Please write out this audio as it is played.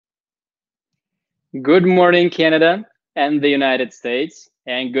Good morning, Canada and the United States,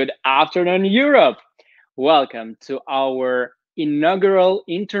 and good afternoon, Europe. Welcome to our inaugural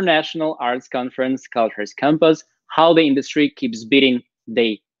International Arts Conference, Cultures Campus, How the Industry Keeps Beating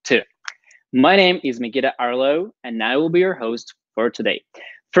Day 2. My name is Mikita Arlo, and I will be your host for today.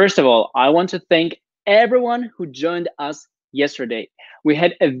 First of all, I want to thank everyone who joined us yesterday. We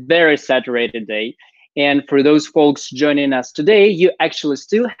had a very saturated day, and for those folks joining us today, you actually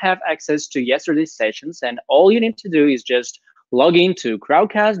still have access to yesterday's sessions, and all you need to do is just log into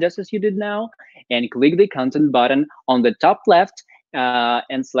Crowdcast just as you did now and click the content button on the top left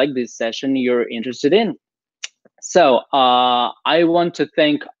and select this session you're interested in. So I want to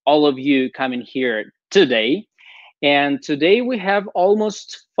thank all of you coming here today. And today we have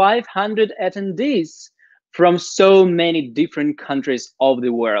almost 500 attendees from so many different countries of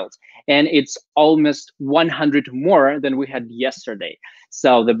the world. And it's almost 100 more than we had yesterday.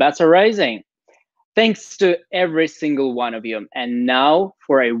 So the bets are rising. Thanks to every single one of you. And now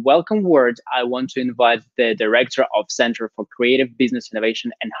for a welcome word, I want to invite the Director of Center for Creative Business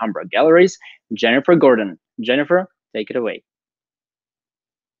Innovation and Hamburg Galleries, Jennifer Gordon. Jennifer, take it away.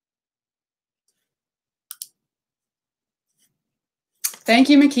 Thank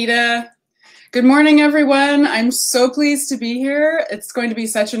you, Mikita. Good morning, everyone. I'm so pleased to be here. It's going to be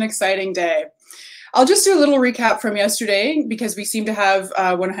such an exciting day. I'll just do a little recap from yesterday because we seem to have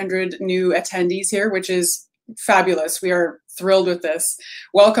 100 new attendees here, which is fabulous. We are thrilled with this.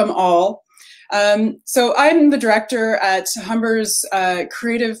 Welcome all. So I'm the director at Humber's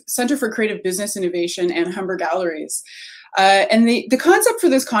Center for Creative Business Innovation and Humber Galleries. And the concept for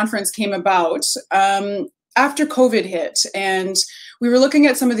this conference came about after COVID hit, and we were looking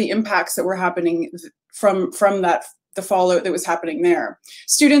at some of the impacts that were happening from that, the fallout that was happening there.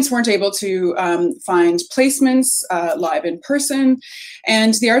 Students weren't able to find placements live in person,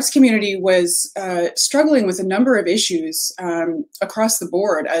 and the arts community was struggling with a number of issues across the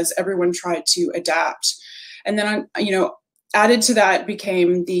board as everyone tried to adapt. And then, added to that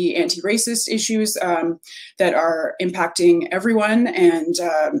became the anti-racist issues that are impacting everyone. And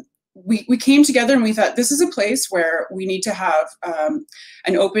we came together and we thought this is a place where we need to have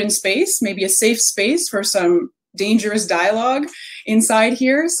an open space, maybe a safe space for some dangerous dialogue inside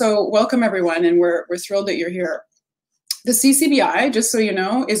here. So welcome everyone, and we're thrilled that you're here. The CCBI, just so you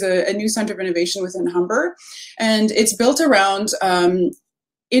know, is a new center of innovation within Humber, and it's built around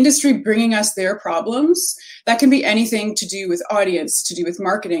industry bringing us their problems. That can be anything to do with audience, to do with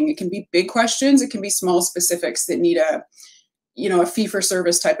marketing. It can be big questions. It can be small specifics that need a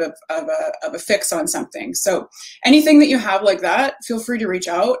fee-for-service type of a fix on something. So anything that you have like that, feel free to reach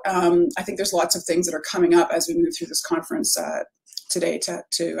out. I think there's lots of things that are coming up as we move through this conference today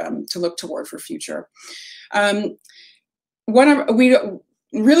to look toward for future. We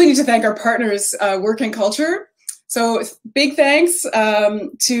really need to thank our partners, Work and Culture. So big thanks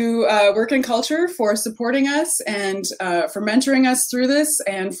to Work and Culture for supporting us and for mentoring us through this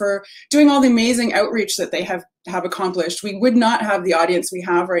and for doing all the amazing outreach that they have accomplished. We would not have the audience we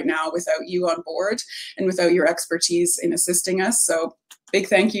have right now without you on board and without your expertise in assisting us. So big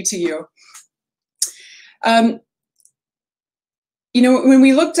thank you to you. When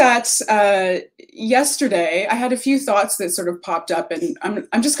we looked at yesterday, I had a few thoughts that sort of popped up, and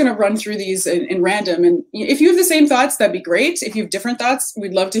I'm just going to run through these in random. And if you have the same thoughts, that'd be great. If you have different thoughts,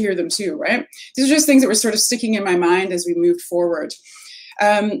 we'd love to hear them too, right? These are just things that were sort of sticking in my mind as we moved forward.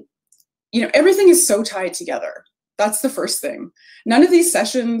 Everything is so tied together. That's the first thing. None of these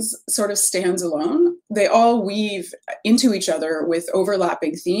sessions sort of stands alone. They all weave into each other with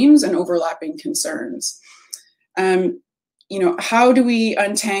overlapping themes and overlapping concerns. How do we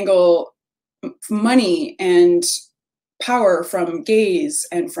untangle money and power from gaze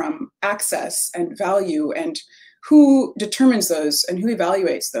and from access and value, and who determines those and who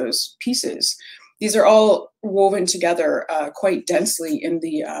evaluates those pieces? These are all woven together quite densely in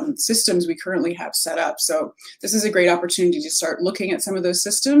the systems we currently have set up. So this is a great opportunity to start looking at some of those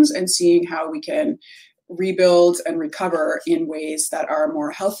systems and seeing how we can rebuild and recover in ways that are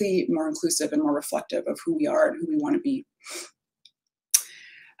more healthy, more inclusive, and more reflective of who we are and who we want to be.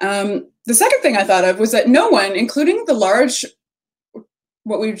 The second thing I thought of was that no one, including the large,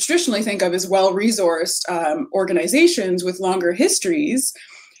 what we traditionally think of as well-resourced organizations with longer histories,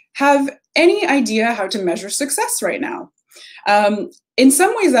 have any idea how to measure success right now. In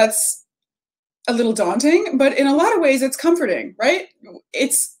some ways, that's a little daunting, but in a lot of ways, it's comforting, right?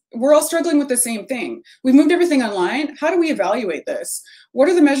 We're all struggling with the same thing. We've moved everything online. How do we evaluate this? What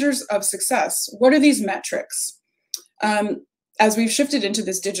are the measures of success? What are these metrics as we've shifted into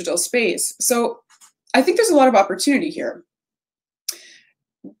this digital space? So I think there's a lot of opportunity here.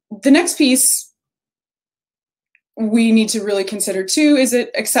 The next piece we need to really consider too is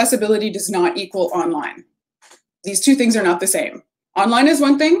that accessibility does not equal online. These two things are not the same. Online is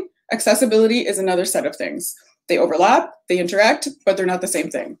one thing, accessibility is another set of things. They overlap, they interact, but they're not the same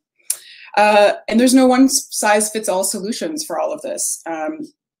thing. And there's no one size fits all solutions for all of this.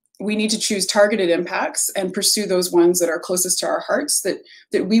 We need to choose targeted impacts and pursue those ones that are closest to our hearts,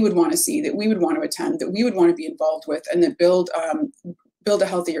 that we would want to see, that we would want to attend, that we would want to be involved with, and that build a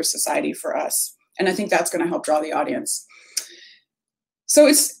healthier society for us. And I think that's going to help draw the audience.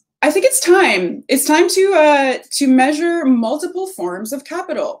 So I think it's time. It's time to measure multiple forms of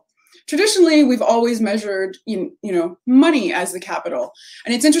capital. Traditionally, we've always measured, money as the capital.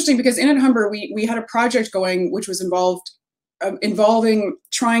 And it's interesting because in Humber, we had a project going which was involving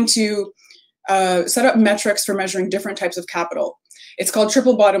trying to set up metrics for measuring different types of capital. It's called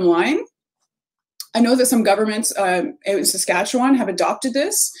triple bottom line. I know that some governments in Saskatchewan have adopted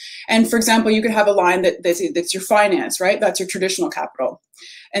this. And for example, you could have a line that's your finance, right? That's your traditional capital.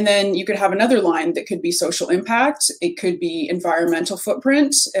 And then you could have another line that could be social impact. It could be environmental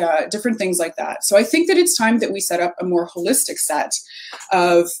footprint, different things like that. So I think that it's time that we set up a more holistic set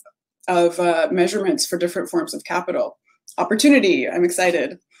of measurements for different forms of capital. Opportunity, I'm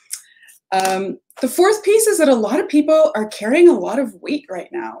excited. The fourth piece is that a lot of people are carrying a lot of weight right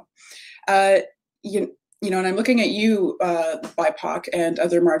now. And I'm looking at you, BIPOC and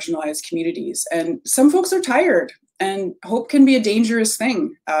other marginalized communities, and some folks are tired, and hope can be a dangerous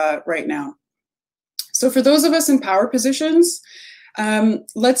thing right now. So for those of us in power positions,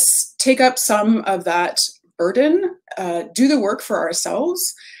 let's take up some of that burden, do the work for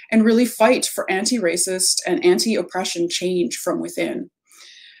ourselves, and really fight for anti-racist and anti-oppression change from within.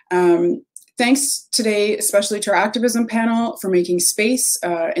 Thanks today, especially to our activism panel, for making space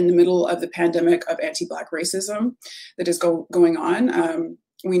in the middle of the pandemic of anti-Black racism that is going on.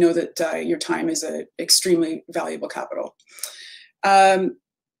 We know that your time is an extremely valuable capital.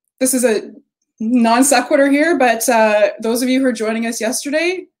 This is a non sequitur here, but those of you who are joining us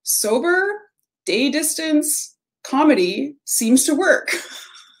yesterday, sober, day distance, comedy seems to work.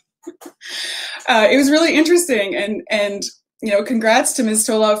 It was really interesting, and congrats to Ms.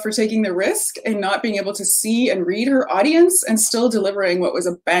 Tolov for taking the risk and not being able to see and read her audience and still delivering what was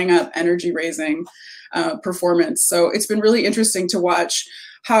a bang-up, energy-raising performance. So it's been really interesting to watch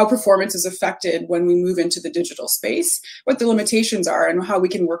how performance is affected when we move into the digital space, what the limitations are, and how we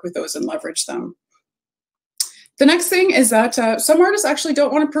can work with those and leverage them. The next thing is that some artists actually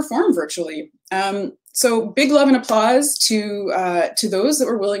don't want to perform virtually. So big love and applause to those that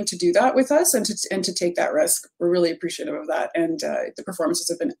were willing to do that with us and to take that risk. We're really appreciative of that. And the performances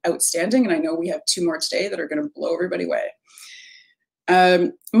have been outstanding. And I know we have 2 more today that are going to blow everybody away.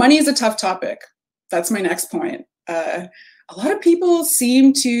 Money is a tough topic. That's my next point. A lot of people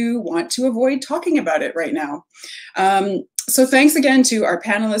seem to want to avoid talking about it right now. So thanks again to our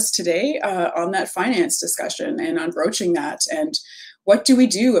panelists today on that finance discussion and on broaching that. And what do we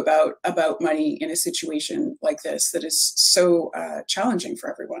do about money in a situation like this that is so challenging for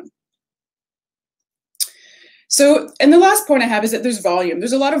everyone? So, and the last point I have is that there's volume.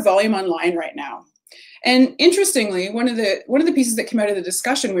 There's a lot of volume online right now. And interestingly, one of the pieces that came out of the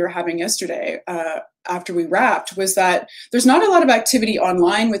discussion we were having yesterday after we wrapped was that there's not a lot of activity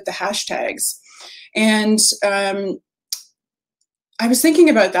online with the hashtags. And I was thinking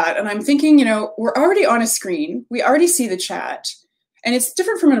about that, and I'm thinking, we're already on a screen. We already see the chat. And it's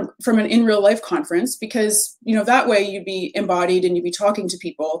different from an in real life conference because, that way you'd be embodied and you'd be talking to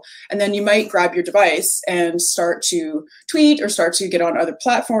people, and then you might grab your device and start to tweet or start to get on other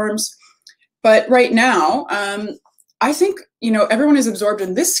platforms. But right now, I think, everyone is absorbed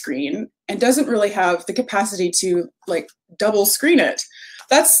in this screen and doesn't really have the capacity to double screen it.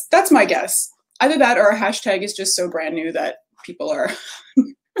 That's my guess. Either that or a hashtag is just so brand new that people are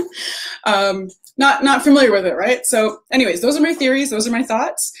not familiar with it, right? So anyways, those are my theories. Those are my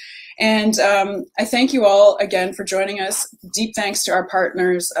thoughts. And I thank you all again for joining us. Deep thanks to our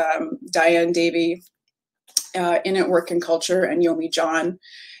partners, Diane Davey, In It Work and Culture, and Yomi John.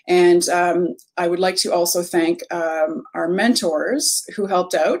 And I would like to also thank our mentors who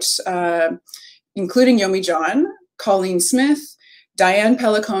helped out, including Yomi John, Colleen Smith, Diane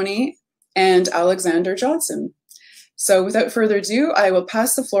Pelliconi, and Alexander Johnson. So without further ado, I will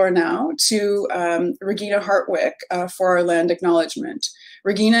pass the floor now to Regina Hartwick for our land acknowledgement.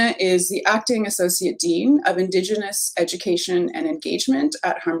 Regina is the Acting Associate Dean of Indigenous Education and Engagement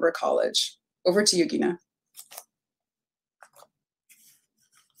at Humber College. Over to you, Gina.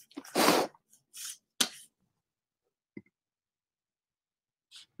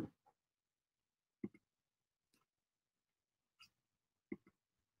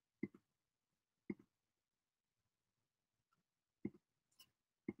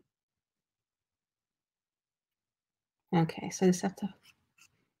 Okay, so I just have to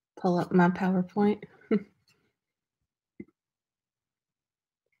pull up my PowerPoint.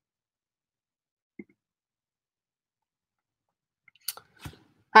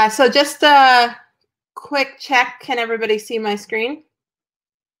 So just a quick check. Can everybody see my screen?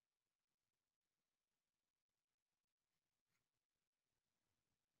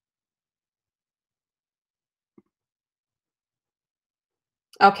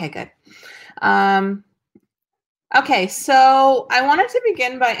 Okay, good. Okay, so I wanted to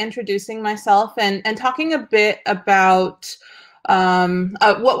begin by introducing myself and talking a bit about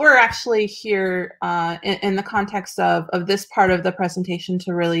what we're actually here in the context of this part of the presentation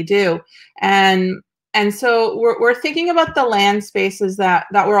to really do. And so we're thinking about the land spaces that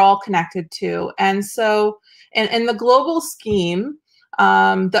we're all connected to. And so in the global scheme,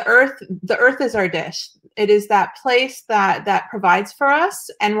 the earth is our dish. It is that place that provides for us,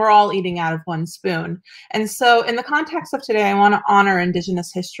 and we're all eating out of one spoon. And so in the context of today, I want to honor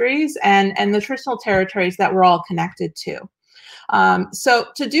Indigenous histories and the traditional territories that we're all connected to. So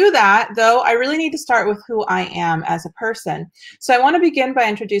to do that, though, I really need to start with who I am as a person. So I want to begin by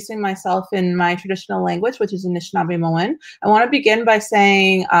introducing myself in my traditional language, which is Anishinaabe-Moan. I want to begin by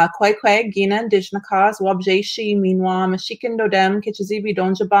saying Kwai Kwai, Gina, Indigenous, Wabjeshi, Minwa, Mashikin Dodem, Kichizibi,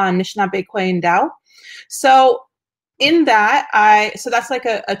 Donjaba, Anishinaabe Kwai Ndao. So in that, so that's like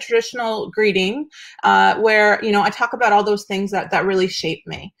a traditional greeting where, you know, I talk about all those things that really shape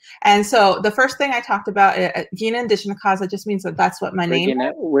me. And so the first thing I talked about, Gina Indigenous, that just means that's what my name Gina,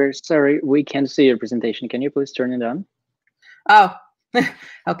 is. we're sorry, we can't see your presentation. Can you please turn it on? Oh,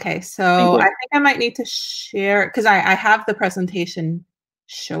 okay. So I think I might need to share, because I have the presentation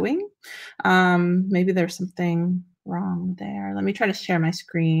showing. Maybe there's something wrong there. Let me try to share my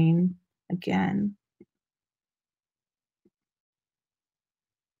screen again.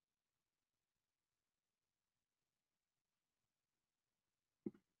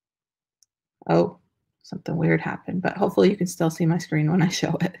 Oh, something weird happened, but hopefully you can still see my screen when I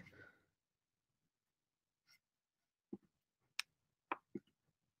show it.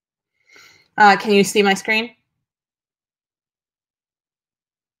 Can you see my screen?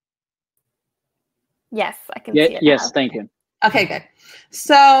 Yes, I can see it. Yes, thank you. Okay, good.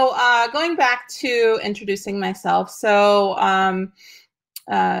 So going back to introducing myself. So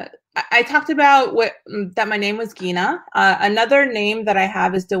I talked about that my name was Gina. Another name that I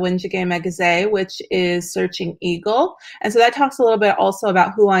have is Dewinjige Megaze, which is searching eagle. And so that talks a little bit also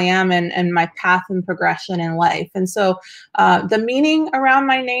about who I am and my path and progression in life. And so the meaning around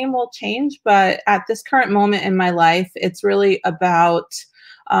my name will change, but at this current moment in my life, it's really about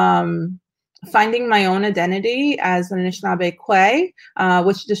finding my own identity as an Anishinaabe Kwe,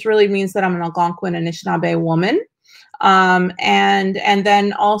 which just really means that I'm an Algonquin Anishinaabe woman. And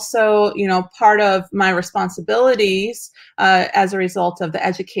then also, you know, part of my responsibilities as a result of the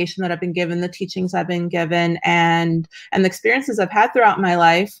education that I've been given, the teachings I've been given, and the experiences I've had throughout my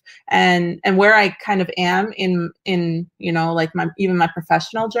life, and where I kind of am in you know, like even my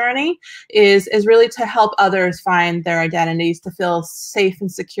professional journey is really to help others find their identities, to feel safe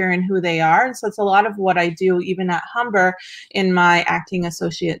and secure in who they are. And so it's a lot of what I do even at Humber in my acting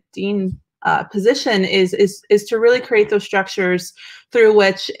associate dean position is to really create those structures through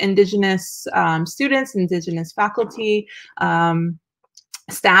which Indigenous students, Indigenous faculty,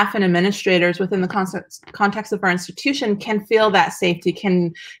 staff and administrators within the context of our institution can feel that safety,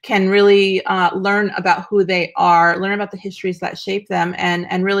 can really learn about who they are, learn about the histories that shape them,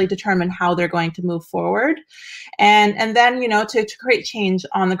 and really determine how they're going to move forward. And then, you know, to create change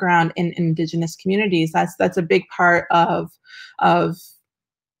on the ground in Indigenous communities. That's a big part of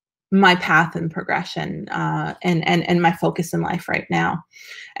my path and progression and my focus in life right now.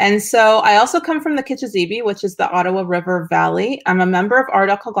 And so I also come from the Kichizibi, which is the Ottawa River Valley. I'm a member of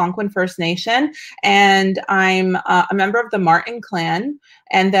Ardok Algonquin First Nation, and I'm a member of the Martin clan.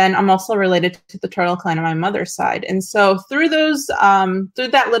 And then I'm also related to the Turtle clan on my mother's side. And so through those, through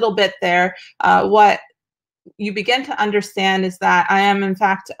that little bit there, what you begin to understand is that I am, in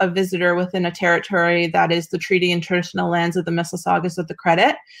fact, a visitor within a territory that is the treaty and traditional lands of the Mississaugas of the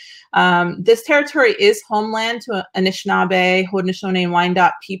Credit. This territory is homeland to Anishinaabe, Haudenosaunee, and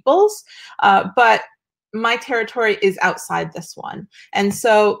Wyandot peoples, but my territory is outside this one. And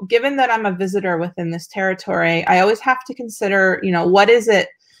so given that I'm a visitor within this territory, I always have to consider, you know, what is it?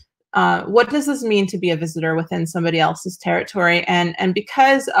 What does this mean to be a visitor within somebody else's territory? And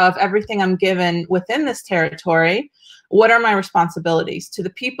because of everything I'm given within this territory, what are my responsibilities to the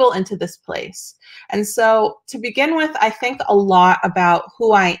people and to this place? And so to begin with, I think a lot about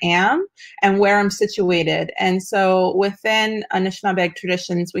who I am and where I'm situated. And so within Anishinaabe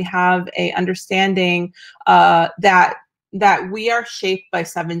traditions, we have a understanding that we are shaped by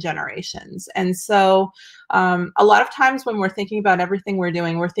 7 generations. And so a lot of times when we're thinking about everything we're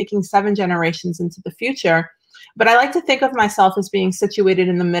doing, we're thinking 7 generations into the future. But I like to think of myself as being situated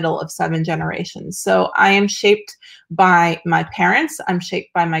in the middle of 7 generations. So I am shaped by my parents, I'm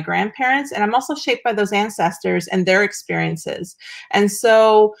shaped by my grandparents, and I'm also shaped by those ancestors and their experiences. And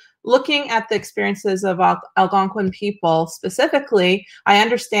so looking at the experiences of Algonquin people specifically, I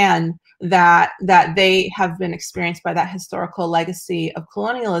understand that they have been experienced by that historical legacy of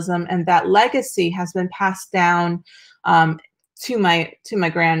colonialism, and that legacy has been passed down to my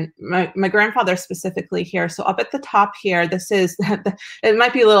grandfather specifically here. So up at the top here, this is, it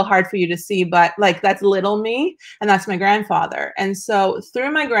might be a little hard for you to see, but like that's little me, and that's my grandfather. And so through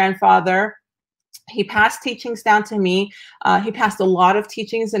my grandfather, he passed teachings down to me. He passed a lot of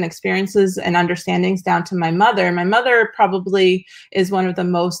teachings and experiences and understandings down to my mother. My mother probably is one of the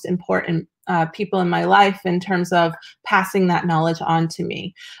most important people in my life in terms of passing that knowledge on to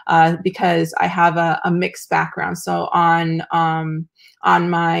me, because I have a mixed background. So on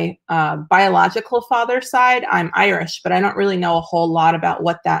my biological father's side, I'm Irish, but I don't really know a whole lot about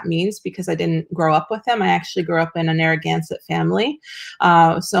what that means because I didn't grow up with him. I actually grew up in a Narragansett family.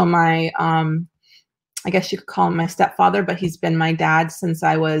 So my I guess you could call him my stepfather, but he's been my dad since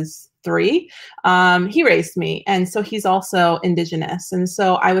I was 3. He raised me, and so he's also Indigenous. And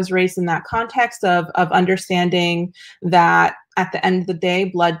so I was raised in that context of understanding that at the end of the day,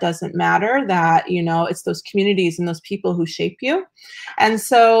 blood doesn't matter, that, you know, it's those communities and those people who shape you. And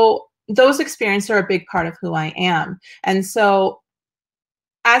so those experiences are a big part of who I am. And so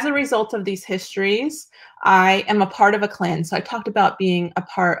as a result of these histories, I am a part of a clan. So I talked about being a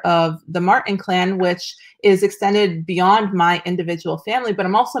part of the Martin clan, which is extended beyond my individual family, but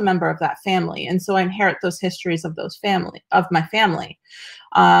I'm also a member of that family. And so I inherit those histories of my family.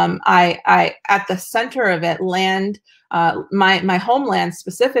 I at the center of it, land, my homeland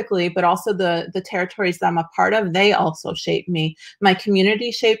specifically, but also the territories that I'm a part of, they also shape me. My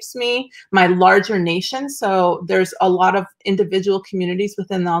community shapes me, my larger nation. So there's a lot of individual communities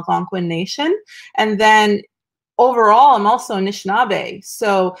within the Algonquin Nation. And then overall, I'm also Anishinaabe.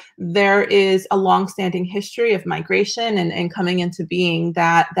 So there is a longstanding history of migration and coming into being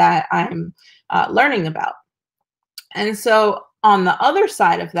that I'm learning about. And so on the other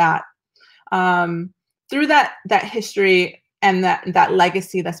side of that, through that that and that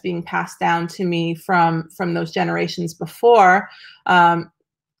legacy that's being passed down to me from those generations before,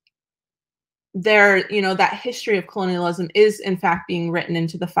 that history of colonialism is in fact being written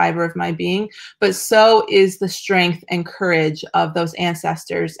into the fiber of my being, but so is the strength and courage of those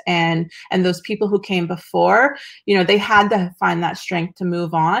ancestors and those people who came before. You know, they had to find that strength to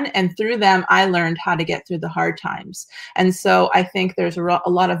move on, and through them I learned how to get through the hard times. And so I think there's a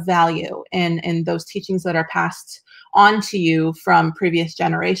lot of value in those teachings that are passed onto you from previous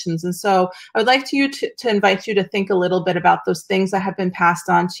generations. And so I would like to invite you to think a little bit about those things that have been passed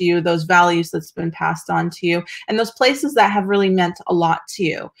on to you, those values that's been passed on to you, and those places that have really meant a lot to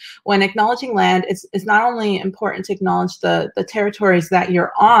you. When acknowledging land, it's not only important to acknowledge the territories that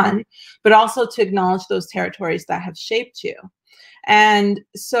you're on, but also to acknowledge those territories that have shaped you. And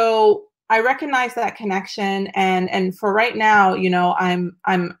so I recognize that connection, and for right now, you know, I'm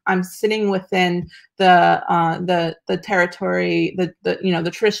sitting within the territory,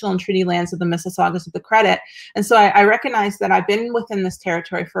 the traditional and treaty lands of the Mississaugas of the Credit, and so I recognize that I've been within this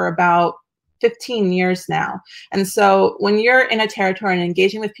territory for about 15 years now. And so when you're in a territory and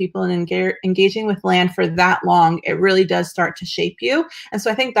engaging with people and engaging with land for that long, it really does start to shape you. And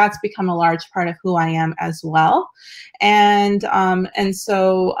so I think that's become a large part of who I am as well. And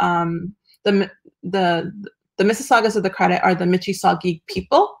so the Mississaugas of the Credit are the Michi-Saugig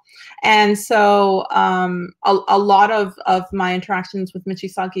people. And so a lot of my interactions with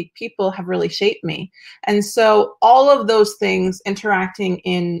Michi-Saugig people have really shaped me. And so all of those things interacting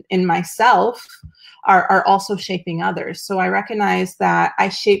in myself are also shaping others. So I recognize that I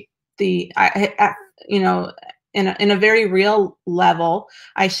shape in a very real level,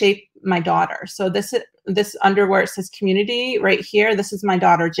 I shape my daughter. So this under where it says community right here, this is my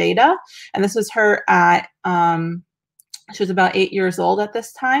daughter Jada, and this is her at she was about 8 years old at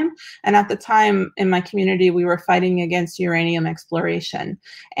this time. And at the time in my community, we were fighting against uranium exploration.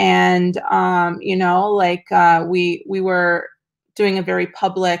 And, we were doing a very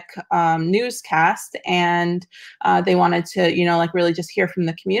public newscast, and they wanted to, you know, like really just hear from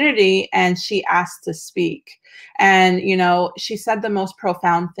the community, and she asked to speak. And, you know, she said the most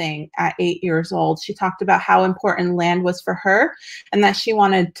profound thing at 8 years old. She talked about how important land was for her, and that she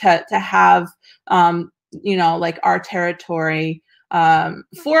wanted to have, you know, like our territory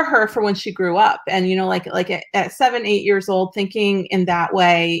for her for when she grew up. And, you know, like at 7, 8 years old, thinking in that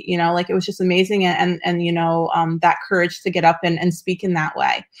way, you know, like it was just amazing. And you know, that courage to get up and speak in that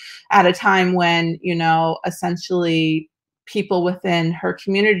way at a time when, you know, essentially people within her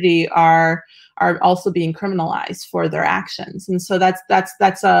community are also being criminalized for their actions. And so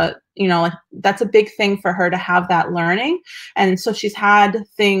that's a, you know, like that's a big thing for her to have that learning. And so she's had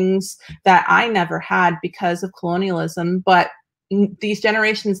things that I never had because of colonialism, but these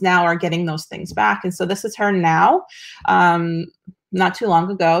generations now are getting those things back. And so this is her now. Not too long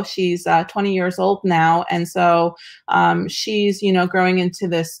ago, she's 20 years old now. And so she's, you know, growing into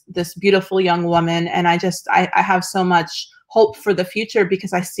this beautiful young woman. And I have so much hope for the future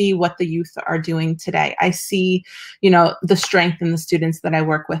because I see what the youth are doing today. I see, you know, the strength in the students that I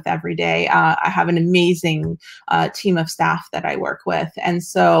work with every day. I have an amazing team of staff that I work with. And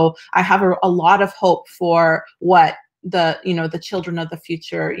so I have a lot of hope for what the, you know, the children of the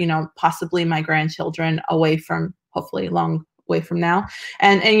future, you know, possibly my grandchildren away from, hopefully long way from now.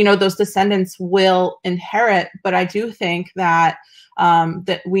 And you know, those descendants will inherit, but I do think that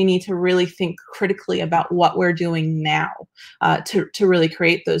that we need to really think critically about what we're doing now to really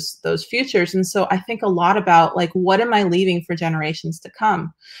create those futures. And so I think a lot about like, what am I leaving for generations to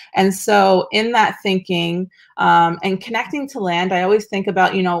come? And so in that thinking and connecting to land, I always think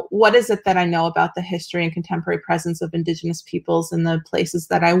about, you know, what is it that I know about the history and contemporary presence of Indigenous peoples in the places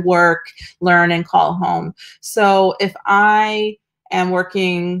that I work, learn, and call home. So if I am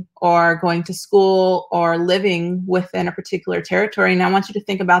working or going to school or living within a particular territory, and I want you to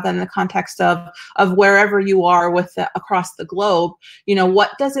think about that in the context of wherever you are across the globe, you know,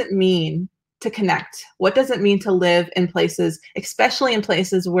 what does it mean to connect? What does it mean to live in places, especially in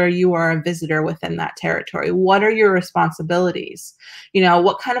places where you are a visitor within that territory? What are your responsibilities? You know,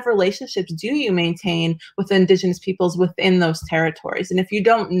 what kind of relationships do you maintain with Indigenous peoples within those territories? And if you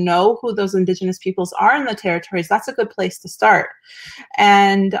don't know who those Indigenous peoples are in the territories, that's a good place to start.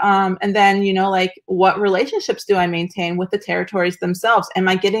 And then, you know, like, what relationships do I maintain with the territories themselves? Am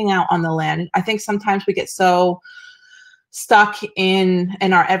I getting out on the land? I think sometimes we get so stuck in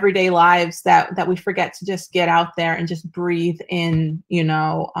our everyday lives that we forget to just get out there and just breathe in, you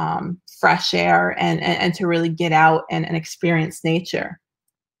know, fresh air and to really get out and experience nature.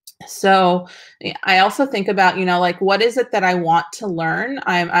 So I also think about, you know, like, what is it that I want to learn?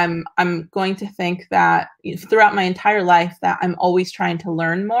 I'm going to think that throughout my entire life that I'm always trying to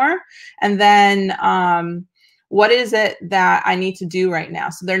learn more. And then what is it that I need to do right now?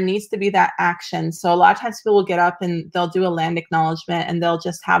 So there needs to be that action. So a lot of times people will get up and they'll do a land acknowledgement and they'll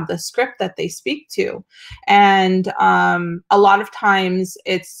just have the script that they speak to. And a lot of times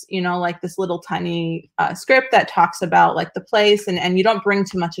it's, you know, like this little tiny script that talks about like the place, and you don't bring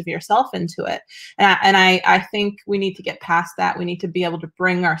too much of yourself into it. And I think we need to get past that. We need to be able to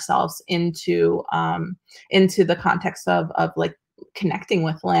bring ourselves into the context of like connecting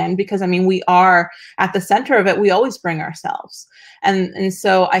with land, because I mean, we are at the center of it. We always bring ourselves. And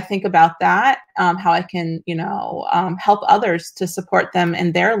so I think about that, how I can, you know, help others to support them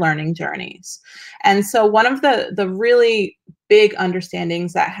in their learning journeys. And so one of the really big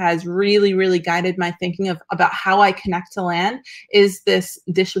understandings that has really, really guided my thinking about how I connect to land is this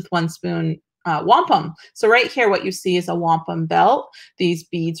dish with one spoon wampum. So right here, what you see is a wampum belt. These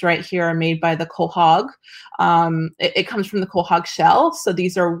beads right here are made by the quahog. It comes from the quahog shell. So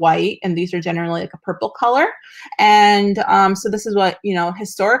these are white, and these are generally like a purple color. And so this is what, you know,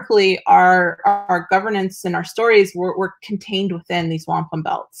 historically our governance and our stories were contained within these wampum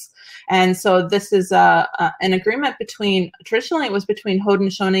belts. And so this is an agreement traditionally it was between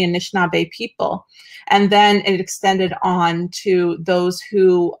Haudenosaunee and Anishinaabe people. And then it extended on to those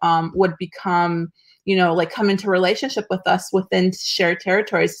who would become, you know, like come into relationship with us within shared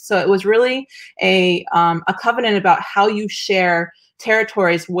territories. So it was really a covenant about how you share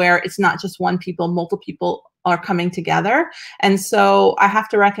territories where it's not just one people, multiple people are coming together. And so I have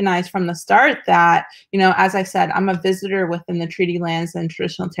to recognize from the start that, you know, as I said, I'm a visitor within the treaty lands and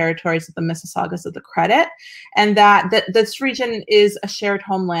traditional territories of the Mississaugas of the Credit, and that this region is a shared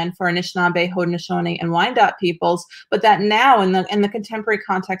homeland for Anishinaabe, Haudenosaunee, and Wyandot peoples, but that now in the contemporary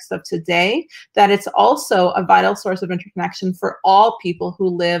context of today, that it's also a vital source of interconnection for all people who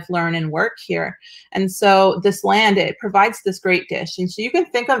live, learn, and work here. And so this land, it provides this great dish. And so you can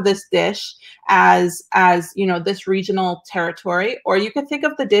think of this dish as as, you know, this regional territory, or you could think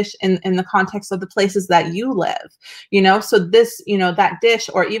of the dish in the context of the places that you live, you know. So this, you know, that dish,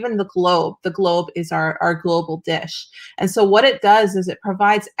 or even the globe is our global dish. And so what it does is it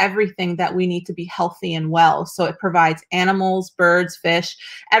provides everything that we need to be healthy and well. So it provides animals, birds, fish,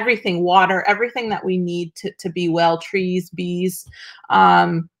 everything, water, everything that we need to be well, trees, bees.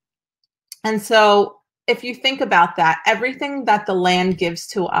 And so if you think about that, everything that the land gives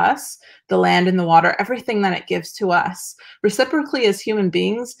to us, the land and the water, everything that it gives to us, reciprocally as human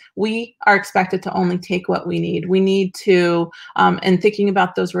beings, we are expected to only take what we need. We need to, and thinking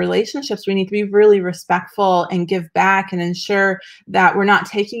about those relationships, we need to be really respectful and give back and ensure that we're not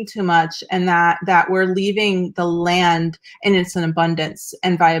taking too much, and that we're leaving the land in its abundance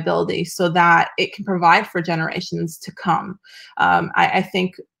and viability so that it can provide for generations to come. I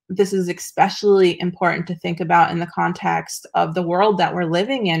think this is especially important to think about in the context of the world that we're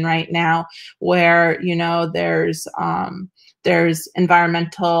living in right now, where, you know, there's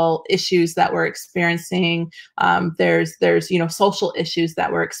environmental issues that we're experiencing, there's you know, social issues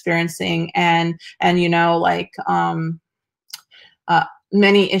that we're experiencing, and you know, like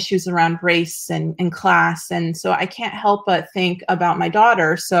many issues around race and class. And so I can't help but think about my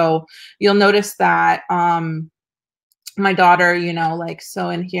daughter. So you'll notice that my daughter, you know, like, so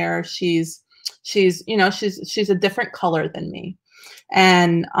in here, she's you know, she's a different color than me.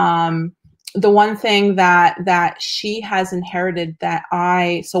 And the one thing that she has inherited that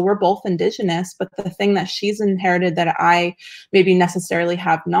so we're both Indigenous, but the thing that she's inherited that I maybe necessarily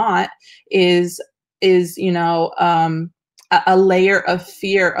have not is, you know, a layer of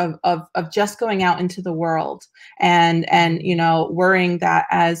fear of just going out into the world and you know, worrying that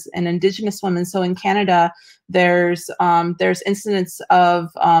as an Indigenous woman. So in Canada, there's incidents of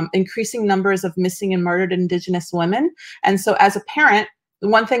increasing numbers of missing and murdered Indigenous women. And so as a parent,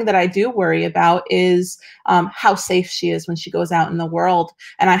 one thing that I do worry about is how safe she is when she goes out in the world.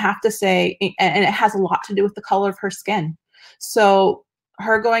 And I have to say, and it has a lot to do with the color of her skin. So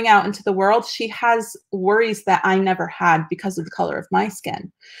her going out into the world, she has worries that I never had because of the color of my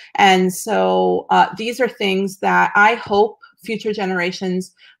skin. And so these are things that I hope future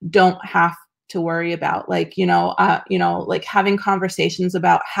generations don't have to worry about, like, you know, like having conversations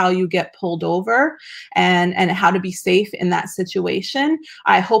about how you get pulled over and how to be safe in that situation.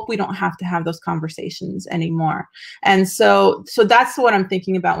 I hope we don't have to have those conversations anymore. And so that's what I'm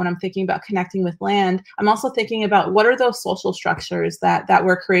thinking about when I'm thinking about connecting with land. I'm also thinking about what are those social structures that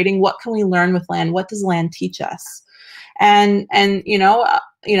we're creating? What can we learn with land? What does land teach us? And you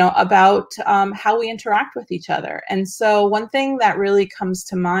know, about how we interact with each other. And so one thing that really comes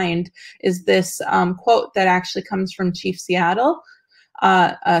to mind is this quote that actually comes from Chief Seattle.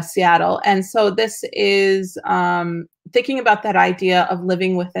 And so this is thinking about that idea of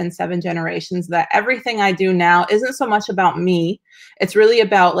living within 7 generations, that everything I do now isn't so much about me. It's really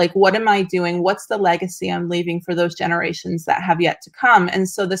about, like, what am I doing? What's the legacy I'm leaving for those generations that have yet to come? And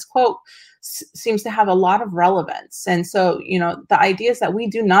so this quote seems to have a lot of relevance. And so, you know, the idea is that we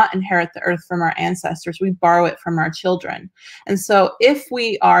do not inherit the earth from our ancestors, we borrow it from our children. And so if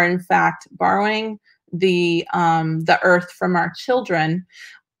we are in fact borrowing the earth from our children,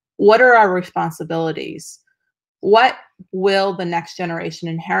 what are our responsibilities? What will the next generation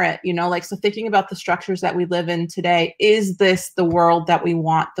inherit? You know, like, so thinking about the structures that we live in today, is this the world that we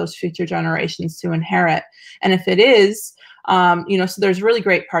want those future generations to inherit? And if it is, you know, so there's really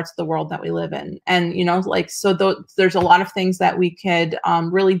great parts of the world that we live in. And, you know, like, so there's a lot of things that we could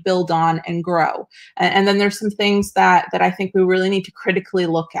really build on and grow. And then there's some things that I think we really need to critically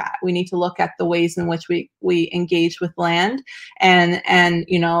look at. We need to look at the ways in which we engage with land and,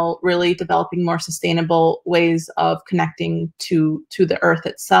 you know, really developing more sustainable ways of connecting to the earth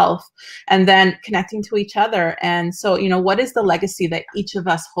itself, and then connecting to each other. And so, you know, what is the legacy that each of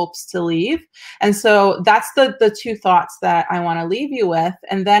us hopes to leave? And so that's the 2 thoughts that I want to leave you with.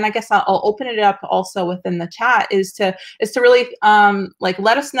 And then I guess I'll open it up also within the chat is to really like,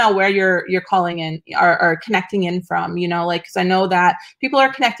 let us know where you're calling in or connecting in from, you know, like, because I know that people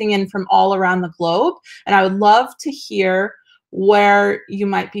are connecting in from all around the globe, and I would love to hear where you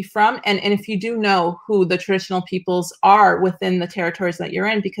might be from, and if you do know who the traditional peoples are within the territories that you're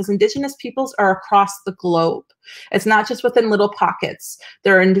in, because Indigenous peoples are across the globe. It's not just within little pockets.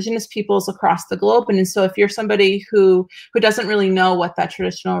 There are Indigenous peoples across the globe. And so if you're somebody who doesn't really know what that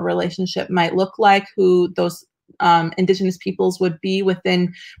traditional relationship might look like, who those Indigenous peoples would be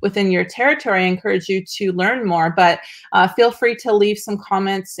within your territory, I encourage you to learn more. But feel free to leave some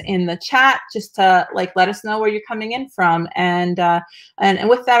comments in the chat just to, like, let us know where you're coming in from. And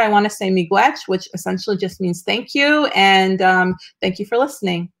with that, I want to say miigwech, which essentially just means thank you. And thank you for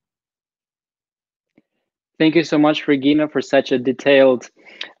listening. Thank you so much, Regina, for such a detailed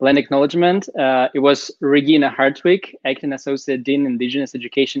land acknowledgement. It was Regina Hartwig, Acting Associate Dean, Indigenous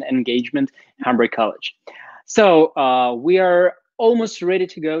Education and Engagement, Hamburg College. So we are almost ready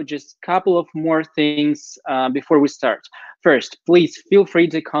to go. Just a couple of more things before we start. First, please feel free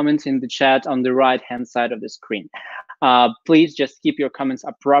to comment in the chat on the right-hand side of the screen. Please just keep your comments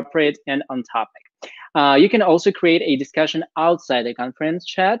appropriate and on topic. You can also create a discussion outside the conference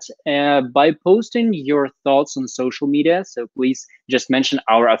chat by posting your thoughts on social media. So please just mention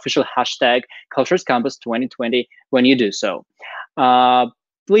our official hashtag Cultures Campus 2020 when you do so.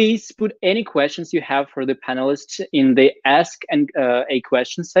 Please put any questions you have for the panelists in the Ask a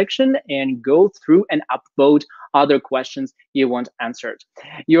Question section and go through and upvote other questions you want answered.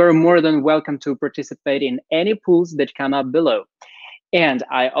 You're more than welcome to participate in any polls that come up below. And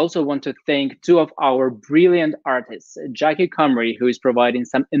I also want to thank two of our brilliant artists, Jackie Comrie, who is providing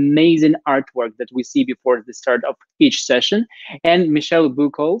some amazing artwork that we see before the start of each session, and Michelle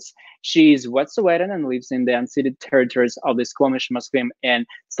Buchholz. She is Wet'suwet'en and lives in the unceded territories of the Squamish, Musqueam, and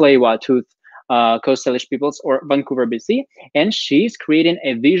Tsleil-Waututh Coast Salish peoples, or Vancouver, BC. And she's creating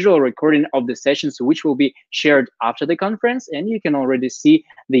a visual recording of the sessions, which will be shared after the conference. And you can already see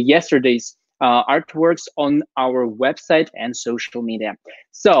the yesterday's artworks on our website and social media.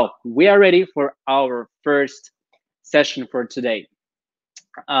 So we are ready for our first session for today.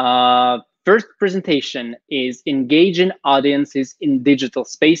 First presentation is Engaging Audiences in Digital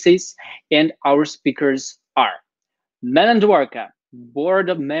Spaces, and our speakers are Menon Dwarka,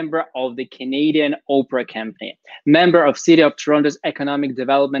 board member of the Canadian Opera Company, member of City of Toronto's Economic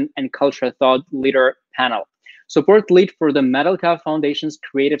Development and Cultural Thought Leader Panel, support lead for the Metalka Foundation's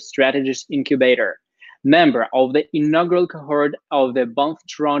Creative Strategies Incubator, member of the inaugural cohort of the Banff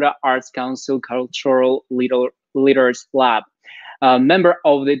Toronto Arts Council Cultural Leaders Lab, member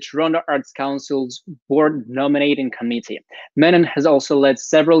of the Toronto Arts Council's Board Nominating Committee. Menon has also led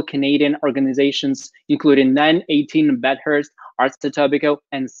several Canadian organizations, including 918 Bathurst, Arts Etobicoke,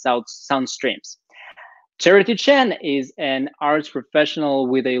 and Soundstreams. Charity Chen is an arts professional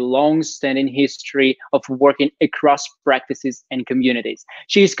with a long-standing history of working across practices and communities.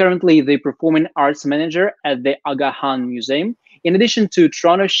 She is currently the Performing Arts Manager at the Aga Khan Museum. In addition to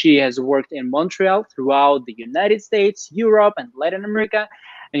Toronto, she has worked in Montreal, throughout the United States, Europe, and Latin America,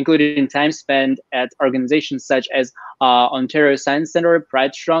 including time spent at organizations such as Ontario Science Centre,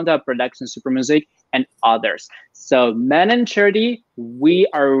 Pride Toronto, Production Super Music, and others. So, Menon and Charity, we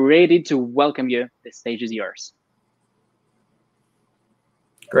are ready to welcome you. The stage is yours.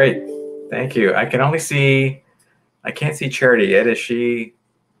 Great, thank you. I can't see Charity yet. Is she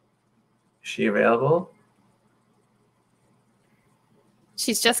available?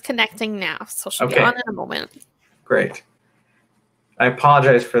 She's just connecting now, so she'll be on in a moment. Great. I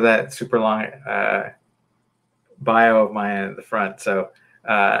apologize for that super long bio of mine at the front. So,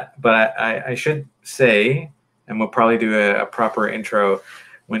 but I should say, and we'll probably do a proper intro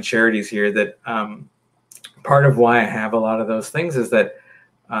when Charity's here, that part of why I have a lot of those things is that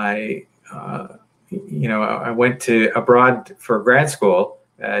I went abroad for grad school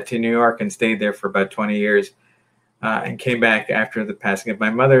to New York and stayed there for about 20 years and came back after the passing of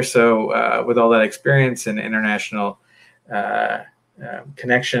my mother. So with all that experience and international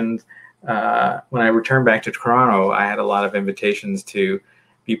connections, when I returned back to Toronto, I had a lot of invitations to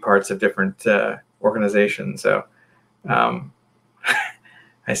be parts of different organizations. So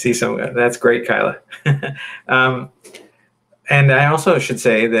I see some. That's great, Kyla. And I also should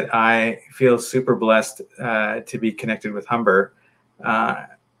say that I feel super blessed to be connected with Humber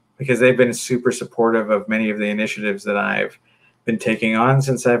because they've been super supportive of many of the initiatives that I've been taking on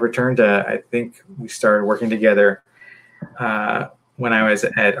since I've returned. I think we started working together when I was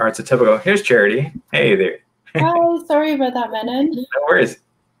at Arts Etobicoke. Here's Charity. Hey there. Hi, sorry about that, Menon. No worries.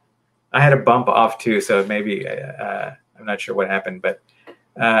 I had a bump off too, so maybe I'm not sure what happened, but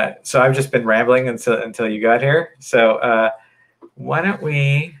so I've just been rambling until you got here. So why don't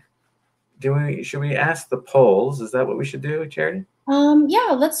should we ask the polls? Is that what we should do, Charity?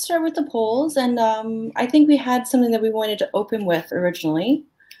 Yeah, let's start with the polls. And I think we had something that we wanted to open with originally,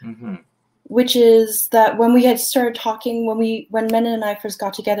 which is that when we had started talking, when Menon and I first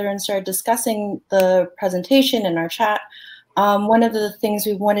got together and started discussing the presentation in our chat, one of the things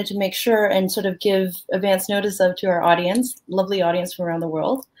we wanted to make sure and sort of give advance notice of to our audience, lovely audience from around the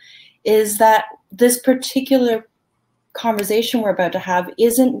world, is that this particular conversation we're about to have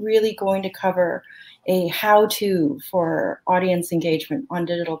isn't really going to cover a how-to for audience engagement on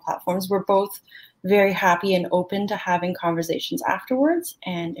digital platforms. We're both very happy and open to having conversations afterwards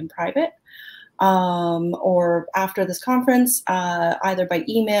and in private, or after this conference, either by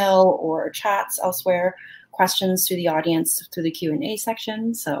email or chats elsewhere, questions through the audience through the Q&A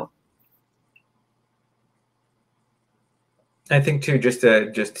section. So I think too, just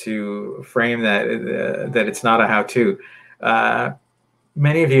to frame that that it's not a how-to.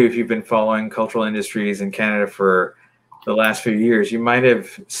 Many of you, if you've been following cultural industries in Canada for the last few years, you might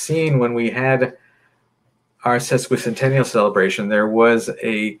have seen when we had our sesquicentennial celebration, there was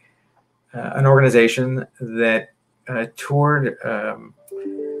an organization that toured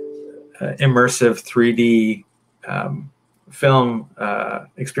immersive 3D film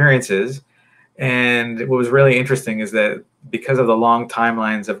experiences. And what was really interesting is that because of the long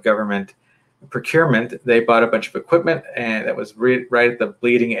timelines of government procurement, they bought a bunch of equipment, and that was right at the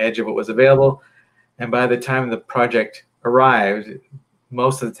bleeding edge of what was available. And by the time the project arrived,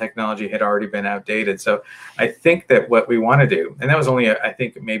 most of the technology had already been outdated. So I think that what we want to do, and that was only, I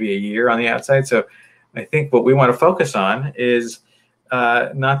think, maybe a year on the outside. So I think what we want to focus on is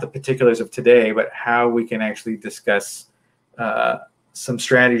not the particulars of today, but how we can actually discuss some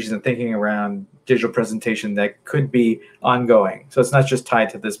strategies and thinking around digital presentation that could be ongoing. So it's not just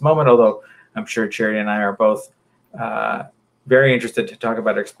tied to this moment, although I'm sure Charity and I are both very interested to talk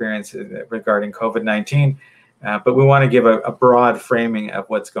about our experience regarding COVID-19. But we want to give a broad framing of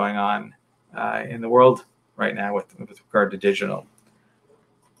what's going on in the world right now with regard to digital.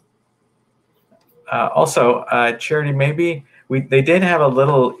 Also, Charity, maybe they did have a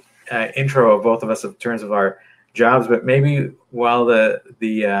little intro of both of us in terms of our jobs, but maybe while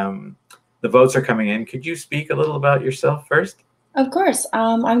the votes are coming in, could you speak a little about yourself first? Of course.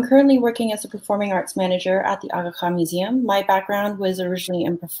 I'm currently working as a performing arts manager at the Aga Khan Museum. My background was originally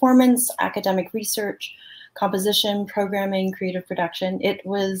in performance, academic research, composition, programming, creative production.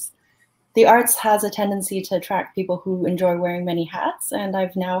 The arts has a tendency to attract people who enjoy wearing many hats, and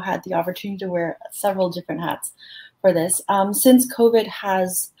I've now had the opportunity to wear several different hats for this. Since COVID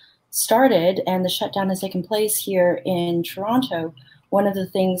has started and the shutdown has taken place here in Toronto, one of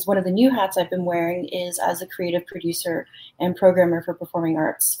the new hats I've been wearing is as a creative producer and programmer for performing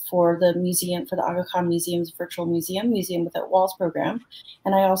arts for the museum, for the Aga Khan Museum's virtual museum, Museum Without Walls program.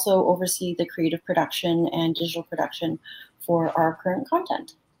 And I also oversee the creative production and digital production for our current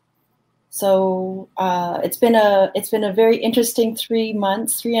content. So it's been a very interesting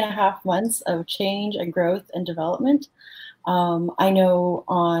 3.5 months of change and growth and development. I know,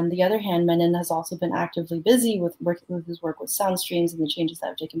 on the other hand, Menon has also been actively busy with his work with Soundstreams and the changes that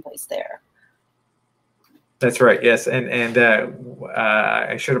have taken place there. That's right. Yes, and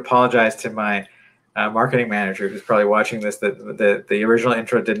I should apologize to my marketing manager, who's probably watching this, that the original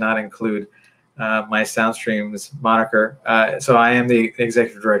intro did not include my Soundstreams moniker. So I am the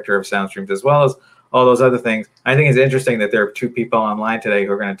executive director of Soundstreams, as well as all those other things. I think it's interesting that there are two people online today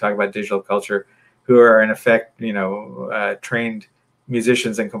who are going to talk about digital culture, who are in effect, trained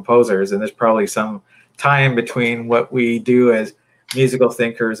musicians and composers, and there's probably some time between what we do as musical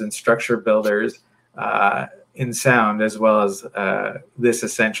thinkers and structure builders in sound, as well as this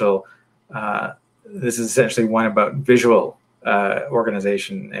is essentially one about visual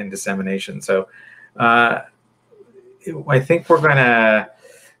organization and dissemination. So I think we're going to,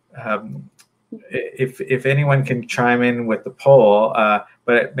 if anyone can chime in with the poll,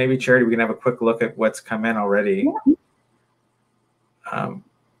 but maybe Charity, we can have a quick look at what's come in already. Yeah.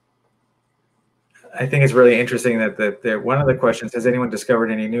 I think it's really interesting that one of the questions, has anyone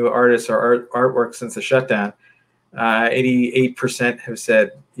discovered any new artists or artwork since the shutdown? 88% have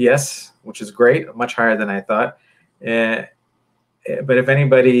said yes, which is great, much higher than I thought. But if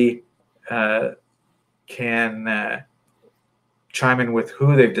anybody can chime in with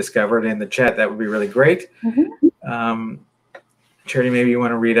who they've discovered in the chat, that would be really great. Mm-hmm. Charity, maybe you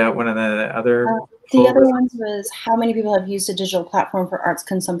want to read out one of the other the other ones was how many people have used a digital platform for arts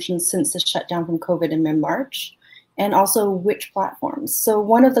consumption since the shutdown from COVID in mid-March, and also which platforms. So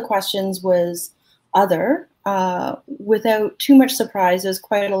one of the questions was other. Without too much surprise, there's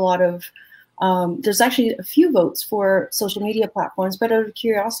quite a lot of, there's actually a few votes for social media platforms, but out of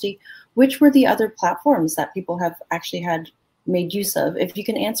curiosity, which were the other platforms that people have actually made use of? If you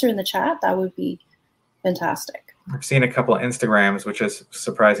can answer in the chat, that would be fantastic. I've seen a couple of Instagrams, which is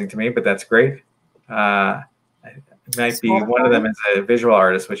surprising to me, but that's great. It might be one of them is a visual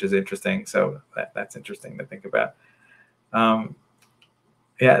artist, which is interesting. So that's interesting to think about.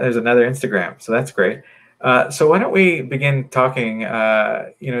 Yeah, there's another Instagram, so that's great. So why don't we begin talking?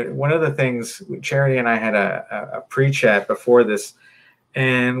 One of the things, Charity and I had a pre-chat before this,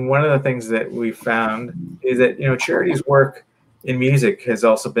 and one of the things that we found is that Charity's work in music has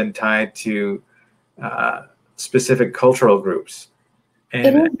also been tied to specific cultural groups,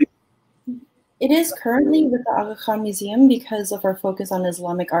 and It is currently with the Aga Khan Museum because of our focus on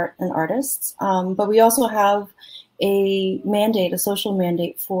Islamic art and artists, but we also have a mandate, a social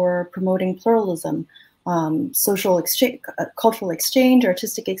mandate for promoting pluralism, social exchange, cultural exchange,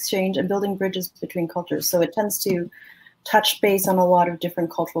 artistic exchange, and building bridges between cultures. So it tends to touch base on a lot of different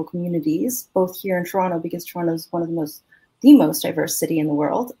cultural communities, both here in Toronto, because Toronto is one of the most diverse city in the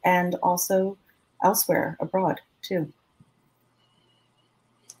world, and also elsewhere abroad too.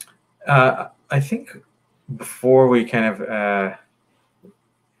 I think before we kind of,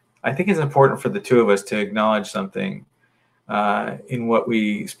 I think it's important for the two of us to acknowledge something in what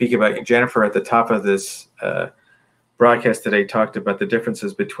we speak about. Jennifer, at the top of this broadcast today, talked about the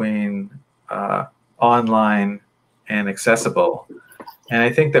differences between online and accessible. And I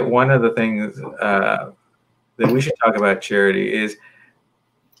think that one of the things that we should talk about, Charity, is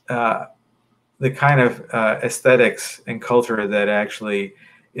the kind of aesthetics and culture that actually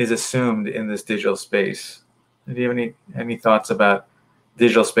is assumed in this digital space. Do you have any thoughts about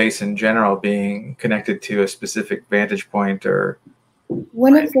digital space in general being connected to a specific vantage point? Or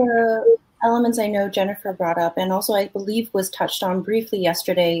one of the elements I know Jennifer brought up, and also I believe was touched on briefly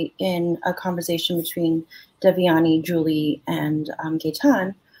yesterday in a conversation between Devyani, Julie, and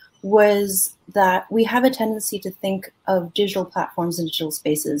Gaetan, was that we have a tendency to think of digital platforms and digital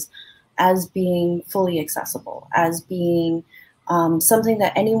spaces as being fully accessible, as being something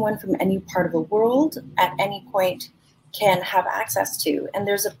that anyone from any part of the world at any point can have access to. And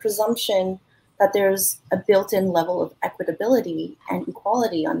there's a presumption that there's a built-in level of equitability and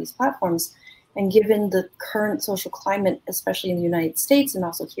equality on these platforms. And given the current social climate, especially in the United States and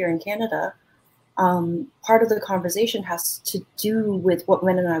also here in Canada, part of the conversation has to do with what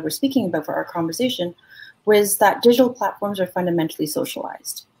Menon and I were speaking about for our conversation, was that digital platforms are fundamentally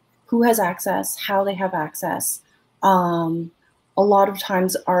socialized. Who has access, how they have access. A lot of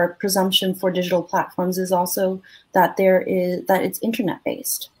times our presumption for digital platforms is also that it's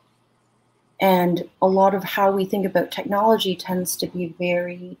internet-based. And a lot of how we think about technology tends to be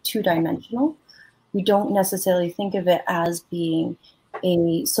very two-dimensional. We don't necessarily think of it as being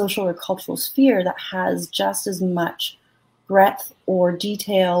a social or cultural sphere that has just as much breadth or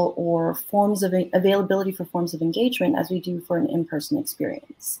detail or forms of availability for forms of engagement as we do for an in-person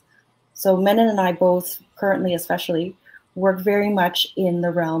experience. So Menon and I both, currently especially, work very much in the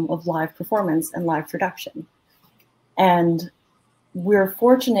realm of live performance and live production. And we're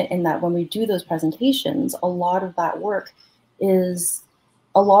fortunate in that when we do those presentations, a lot of our work is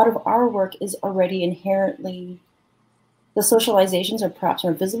already inherently, the socializations are perhaps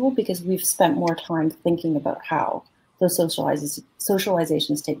more visible because we've spent more time thinking about how those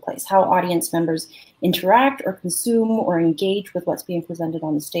socializations take place, how audience members interact or consume or engage with what's being presented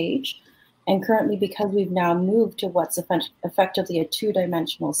on the stage. And currently, because we've now moved to what's effectively a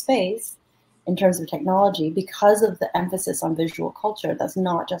two-dimensional space in terms of technology, because of the emphasis on visual culture, that's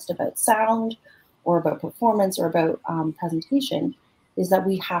not just about sound or about performance or about presentation, is that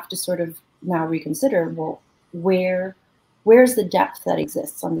we have to sort of now reconsider, well, where's the depth that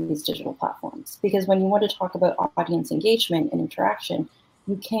exists on these digital platforms? Because when you want to talk about audience engagement and interaction,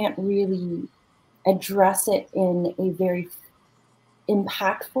 you can't really address it in a very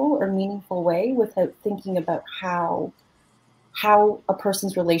impactful or meaningful way without thinking about how a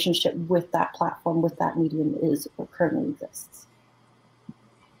person's relationship with that platform, with that medium is or currently exists.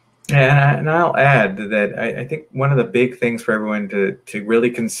 And I'll add that I think one of the big things for everyone to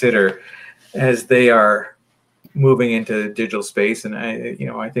really consider as they are moving into digital space, and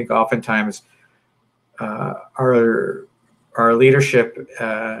I think oftentimes our leadership,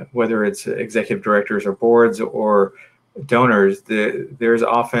 whether it's executive directors or boards or donors, there's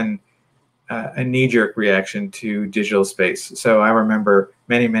often a knee-jerk reaction to digital space. So I remember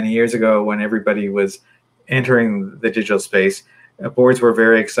many years ago when everybody was entering the digital space, boards were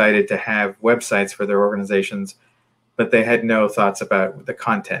very excited to have websites for their organizations, but they had no thoughts about the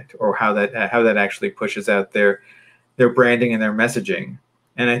content or how that actually pushes out their branding and their messaging.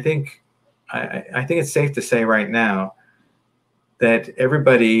 And I think it's safe to say right now that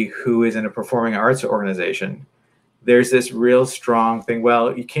everybody who is in a performing arts organization, there's this real strong thing,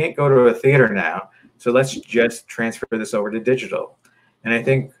 well, you can't go to a theater now, so let's just transfer this over to digital. And I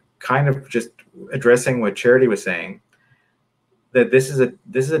think kind of just addressing what Charity was saying, that this is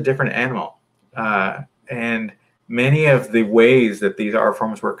a different animal. And many of the ways that these art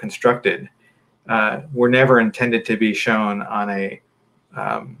forms were constructed were never intended to be shown on a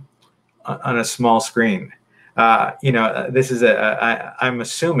small screen. This is I'm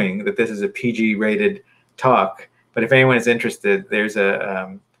assuming that this is a PG rated talk, but if anyone is interested, there's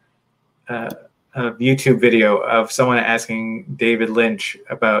a YouTube video of someone asking David Lynch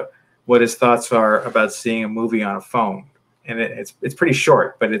about what his thoughts are about seeing a movie on a phone. And it's pretty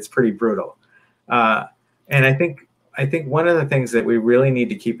short, but it's pretty brutal. And I think one of the things that we really need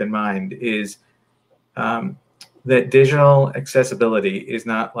to keep in mind is that digital accessibility is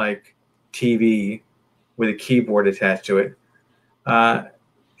not like TV with a keyboard attached to it.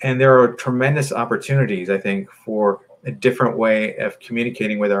 And there are tremendous opportunities, I think, for a different way of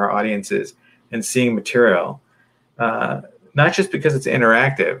communicating with our audiences and seeing material, not just because it's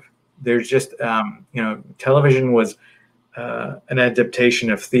interactive. There's just, television was an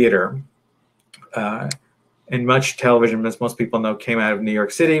adaptation of theater. And much television, as most people know, came out of New York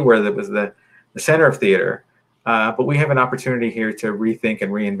City, where it was the center of theater. But we have an opportunity here to rethink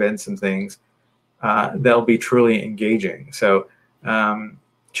and reinvent some things that'll be truly engaging. So,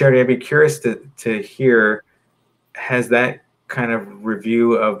 Charity, I'd be curious to hear, has that kind of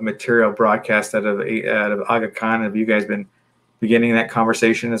review of material broadcast out of Aga Khan, have you guys been beginning that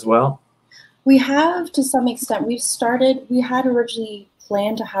conversation as well? We have, to some extent. We had originally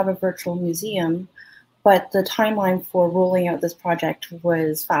planned to have a virtual museum, but the timeline for rolling out this project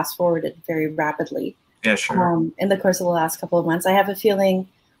was fast forwarded very rapidly. Yeah, sure. In the course of the last couple of months, I got the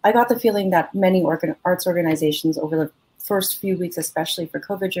feeling that many arts organizations over the first few weeks, especially for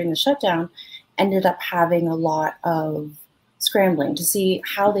COVID during the shutdown, ended up having a lot of scrambling to see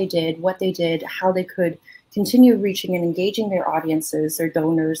how they did, what they did, how they could continue reaching and engaging their audiences, their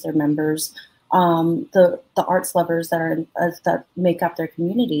donors, their members, the arts lovers that make up their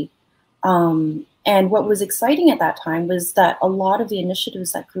community. And what was exciting at that time was that a lot of the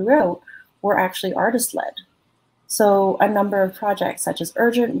initiatives that grew out were actually artist-led. So a number of projects such as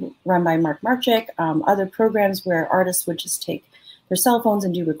Urgent, run by Mark Marchik, other programs where artists would just take their cell phones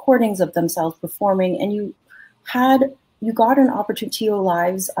and do recordings of themselves performing, and you got an opportunity, TO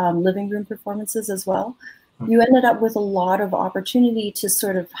Live's living room performances as well. You ended up with a lot of opportunity to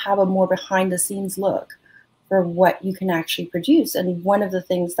sort of have a more behind the scenes look for what you can actually produce. And one of the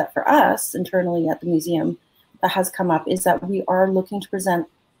things that for us internally at the museum that has come up is that we are looking to present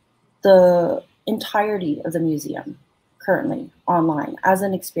the entirety of the museum currently online as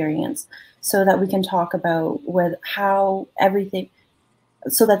an experience, so that we can talk about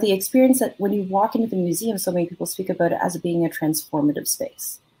so that the experience that when you walk into the museum, so many people speak about it as being a transformative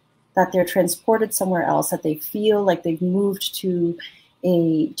space, that they're transported somewhere else, that they feel like they've moved to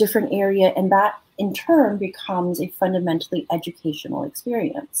a different area, and that in turn becomes a fundamentally educational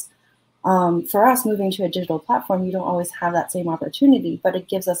experience. For us, moving to a digital platform, you don't always have that same opportunity, but it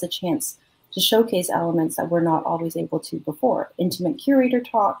gives us a chance to showcase elements that we're not always able to before. Intimate curator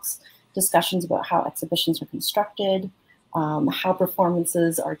talks, discussions about how exhibitions are constructed, how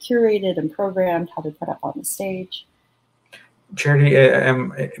performances are curated and programmed, how they're put up on the stage. Charity,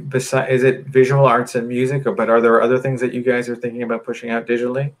 is it visual arts and music, but are there other things that you guys are thinking about pushing out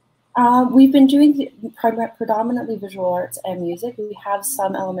digitally? We've been doing predominantly visual arts and music. We have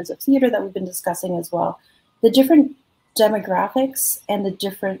some elements of theater that we've been discussing as well. The different demographics and the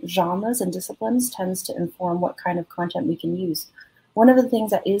different genres and disciplines tends to inform what kind of content we can use. One of the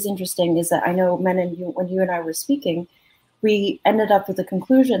things that is interesting is that I know, Menon, when you and I were speaking, we ended up with the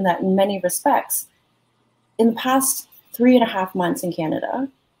conclusion that in many respects, in the past 3.5 months in Canada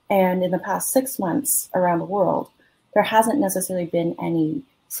and in the past 6 months around the world, there hasn't necessarily been any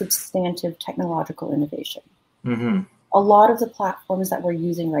substantive technological innovation. Mm-hmm. A lot of the platforms that we're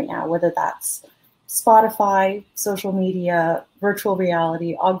using right now, whether that's Spotify, social media, virtual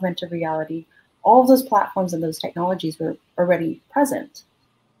reality, augmented reality, all of those platforms and those technologies were already present.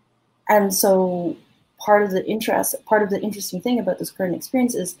 And so part of the interesting thing about this current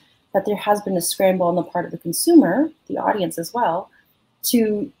experience is that there has been a scramble on the part of the consumer, the audience as well,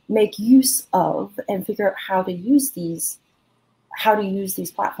 to make use of and figure out how to use these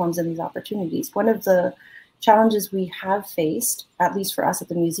platforms and these opportunities. One of the challenges we have faced, at least for us at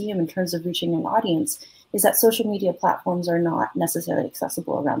the museum in terms of reaching an audience, is that social media platforms are not necessarily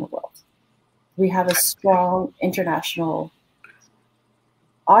accessible around the world. We have a strong international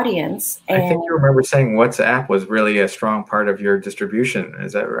audience. And I think you remember saying WhatsApp was really a strong part of your distribution.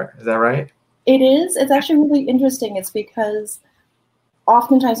 Is that right? Is that right? It is. It's actually really interesting. It's because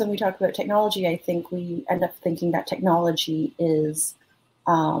oftentimes when we talk about technology, I think we end up thinking that technology is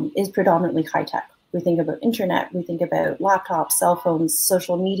predominantly high tech. We think about internet, we think about laptops, cell phones,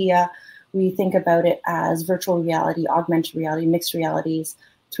 social media. We think about it as virtual reality, augmented reality, mixed realities,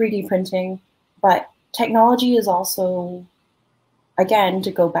 3D printing. But technology is also, again,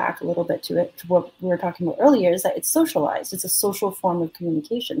 to go back a little bit to what we were talking about earlier, is that it's socialized. It's a social form of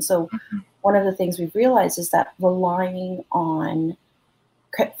communication. So one of the things we've realized is that relying on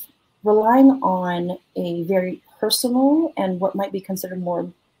a very personal and what might be considered more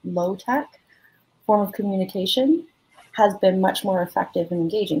low-tech form of communication has been much more effective and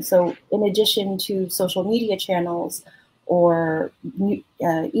engaging. So in addition to social media channels or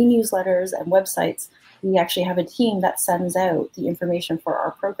e-newsletters and websites, we actually have a team that sends out the information for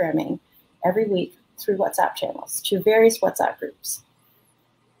our programming every week through WhatsApp channels to various WhatsApp groups.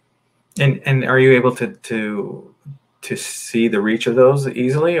 And are you able to see the reach of those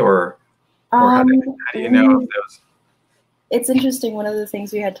easily, or how do you know of those? It's interesting. One of the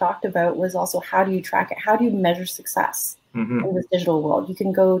things we had talked about was also how do you track it? How do you measure success in this digital world? You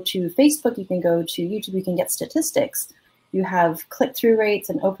can go to Facebook, you can go to YouTube, you can get statistics. You have click-through rates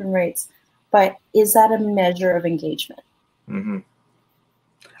and open rates, but is that a measure of engagement?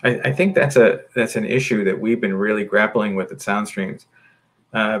 I think that's an issue that we've been really grappling with at Soundstreams,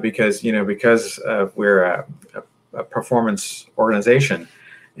 because we're a performance organization.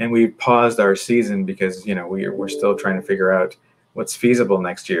 And we paused our season because we're still trying to figure out what's feasible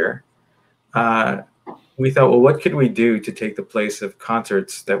next year. We thought, well, what could we do to take the place of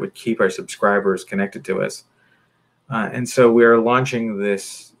concerts that would keep our subscribers connected to us? And so we're launching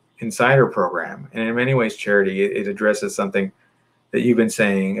this insider program. And in many ways, Charity, it addresses something that you've been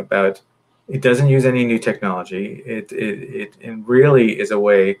saying about it doesn't use any new technology. It really is a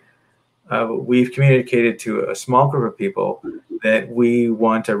way we've communicated to a small group of people that we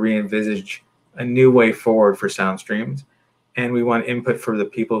want to re-envisage a new way forward for Soundstreams, and we want input for the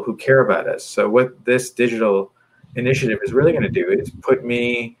people who care about us. So what this digital initiative is really going to do is put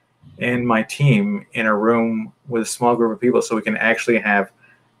me and my team in a room with a small group of people so we can actually have,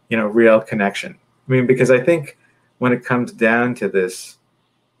 real connection. I mean, because I think when it comes down to this,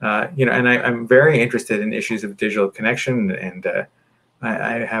 and I'm very interested in issues of digital connection, and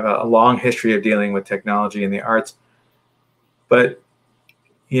I have a long history of dealing with technology in the arts. But,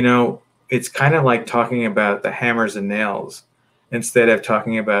 it's kind of like talking about the hammers and nails instead of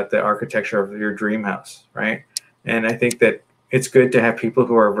talking about the architecture of your dream house, right? And I think that it's good to have people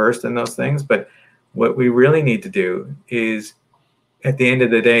who are versed in those things. But what we really need to do is, at the end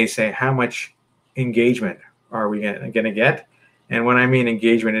of the day, say how much engagement are we going to get? And when I mean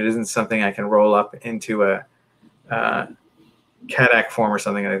engagement, it isn't something I can roll up into a CADAC form or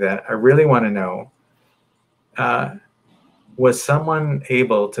something like that. I really want to know, was someone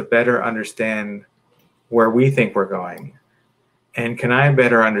able to better understand where we think we're going? And can I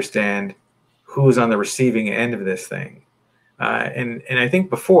better understand who's on the receiving end of this thing? And I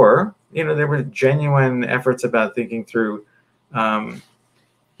think before, there were genuine efforts about thinking through,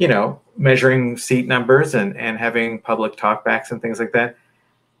 measuring seat numbers and having public talkbacks and things like that.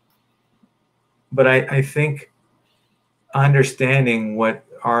 But I think understanding what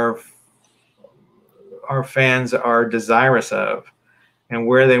our fans are desirous of and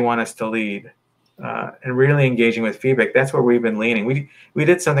where they want us to lead, and really engaging with feedback, that's where we've been leaning. We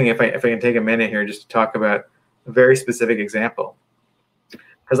did something, if I can take a minute here just to talk about a very specific example.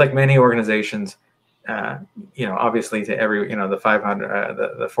 Because like many organizations, obviously to every, the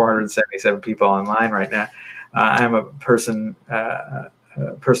 500, the 477 people online right now, I'm a person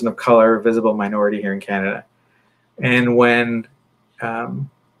of color, visible minority here in Canada. And when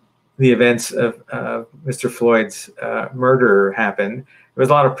the events of Mr. Floyd's murder happened, there was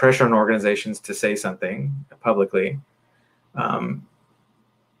a lot of pressure on organizations to say something publicly.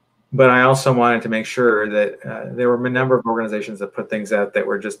 But I also wanted to make sure that there were a number of organizations that put things out that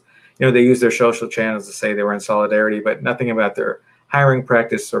were just, they used their social channels to say they were in solidarity, but nothing about their hiring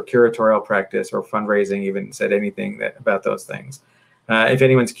practice or curatorial practice or fundraising even said anything about those things. If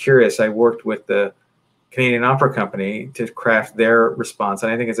anyone's curious, I worked with the Canadian Opera Company to craft their response,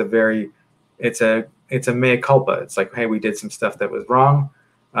 and I think it's a mea culpa. It's like, hey, we did some stuff that was wrong,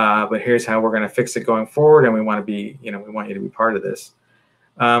 but here's how we're going to fix it going forward, and we want you to be part of this.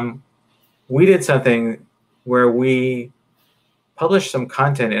 We did something where we published some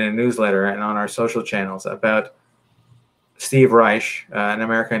content in a newsletter and on our social channels about Steve Reich, an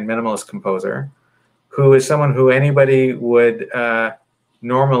American minimalist composer, who is someone who anybody would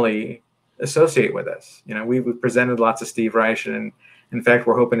normally associate with us. We presented lots of Steve Reich, and in fact,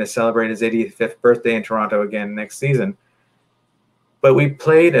 we're hoping to celebrate his 85th birthday in Toronto again next season. But we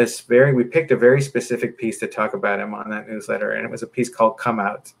picked a very specific piece to talk about him on that newsletter, and it was a piece called Come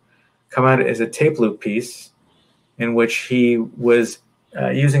Out. Come Out is a tape loop piece in which he was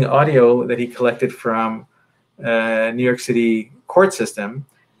using audio that he collected from New York City court system,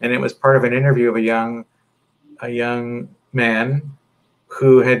 and it was part of an interview of a young man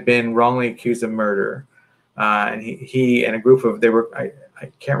who had been wrongly accused of murder. And he and a group of, I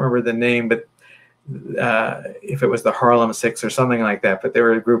can't remember the name, but if it was the Harlem Six or something like that, but they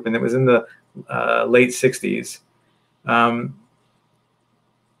were a group, and it was in the late 60s.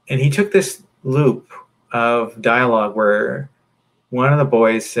 he took this loop of dialogue where one of the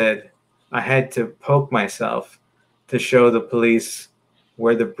boys said, I had to poke myself to show the police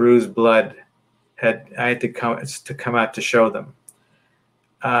where the bruised blood I had to come out to show them.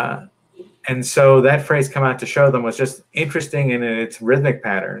 And so that phrase, come out to show them, was just interesting in its rhythmic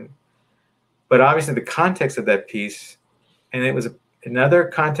pattern. But obviously the context of that piece, and it was another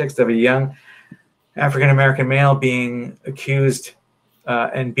context of a young African-American male being accused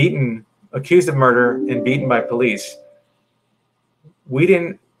of murder and beaten by police. We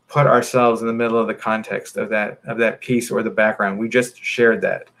didn't put ourselves in the middle of the context of that piece or the background. We just shared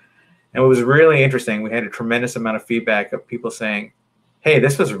that. And it was really interesting. We had a tremendous amount of feedback of people saying, hey,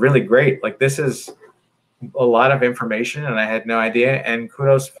 this was really great. Like, this is a lot of information and I had no idea. And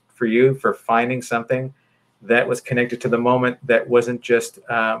kudos for you for finding something that was connected to the moment, that wasn't just,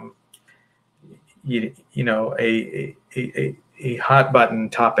 a hot button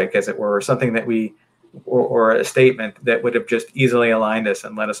topic, as it were, or something that or a statement that would have just easily aligned us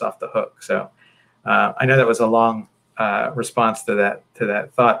and let us off the hook. So I know that was a long response to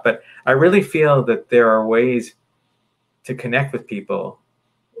that thought, but I really feel that there are ways to connect with people,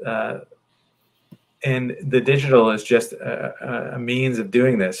 and the digital is just a means of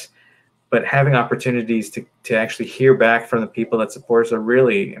doing this. But having opportunities to actually hear back from the people that support us are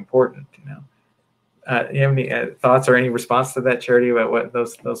really important. You have any thoughts or any response to that, Charity, about what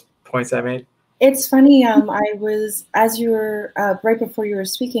those points I made? It's funny. I was, as you were right before you were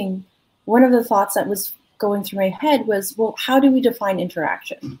speaking, one of the thoughts that was going through my head was, well, how do we define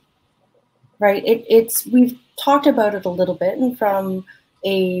interaction? Right. We've talked about it a little bit, and from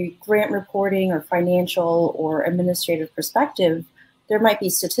a grant reporting or financial or administrative perspective, there might be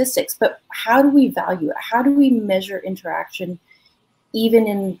statistics, but how do we value it? How do we measure interaction, even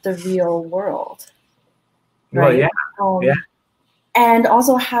in the real world? Right. Well, yeah. And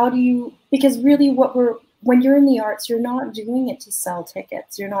also, because really when you're in the arts, you're not doing it to sell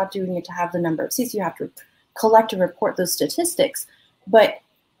tickets. You're not doing it to have the number of seats. You have to collect and report those statistics. But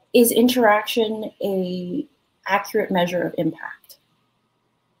is interaction a accurate measure of impact?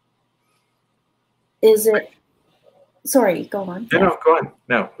 Is it? Sorry, go on. No, go on.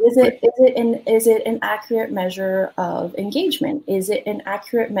 No. Is it an accurate measure of engagement? Is it an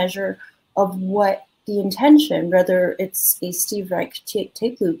accurate measure of what the intention, whether it's a Steve Reich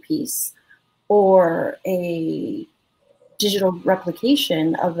tape loop piece or a digital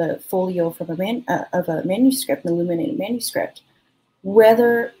replication of a folio from of a manuscript, an illuminated manuscript,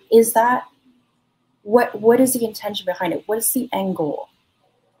 whether is that, what is the intention behind it? What is the end goal?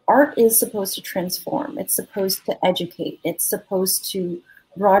 Art is supposed to transform. It's supposed to educate. It's supposed to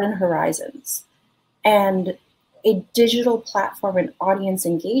broaden horizons. And a digital platform and audience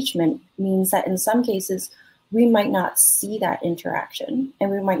engagement means that in some cases, we might not see that interaction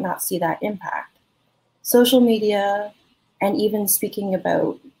and we might not see that impact. Social media, and even speaking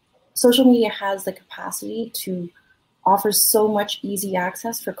about, social media has the capacity to offer so much easy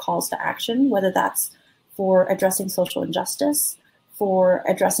access for calls to action, whether that's for addressing social injustice, for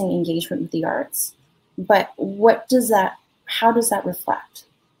addressing engagement with the arts. But how does that reflect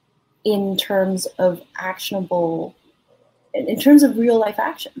in terms of actionable, in terms of real life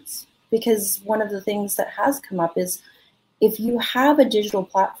actions? Because one of the things that has come up is, if you have a digital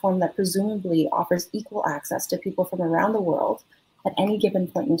platform that presumably offers equal access to people from around the world at any given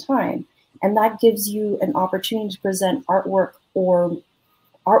point in time, and that gives you an opportunity to present artwork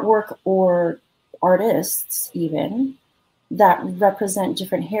or artists even that represent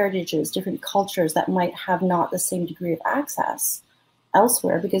different heritages, different cultures that might have not the same degree of access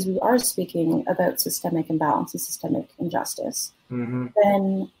elsewhere, because we are speaking about systemic imbalance and systemic injustice,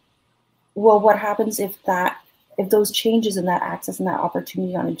 then, well, what happens if those changes in that access and that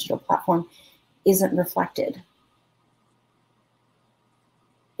opportunity on a digital platform isn't reflected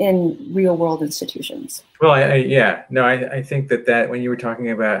in real world institutions? Well, I think that when you were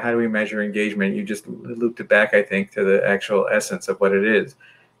talking about how do we measure engagement, you just looped it back, I think, to the actual essence of what it is.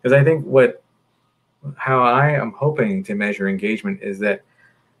 Because I think how I am hoping to measure engagement is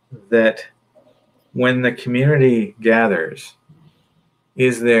that when the community gathers,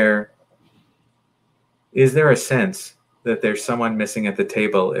 is there a sense that there's someone missing at the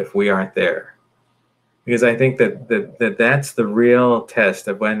table if we aren't there? Because I think that's the real test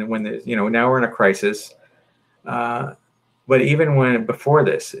of when there's, now we're in a crisis, but even before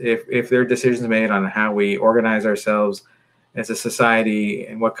this, if there are decisions made on how we organize ourselves as a society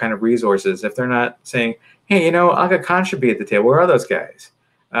and what kind of resources, if they're not saying, hey, Aga Khan should be at the table, where are those guys?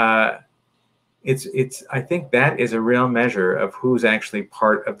 I think that is a real measure of who's actually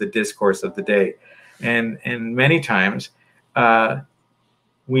part of the discourse of the day. And many times,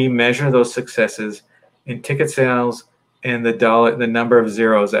 we measure those successes in ticket sales and the number of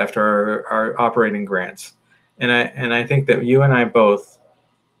zeros after our operating grants. And I think that you and I both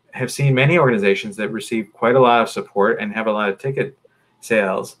have seen many organizations that receive quite a lot of support and have a lot of ticket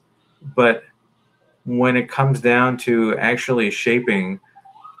sales, but when it comes down to actually shaping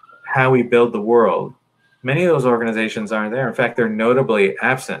how we build the world, many of those organizations aren't there. In fact, they're notably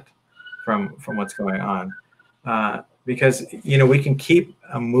absent from what's going on, because we can keep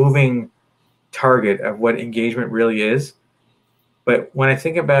a moving target of what engagement really is, but when I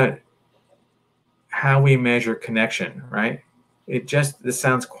think about how we measure connection, right? This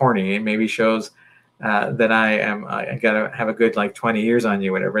sounds corny. It maybe shows that I gotta have a good 20 years on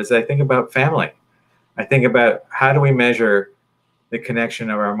you, whatever. As I think about family, I think about how do we measure the connection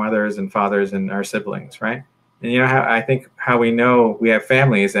of our mothers and fathers and our siblings, right? And how we know we have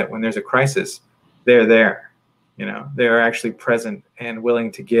family is that when there's a crisis, they're there. They're actually present and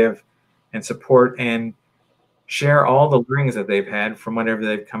willing to give and support and share all the learnings that they've had from whatever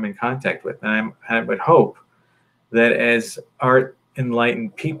they've come in contact with. And I would hope that as art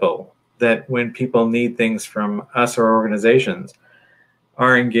enlightened people, that when people need things from us or organizations,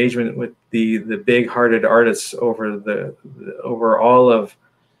 our engagement with the big-hearted artists over all of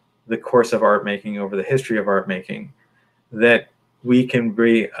the course of art making, over the history of art making, that we can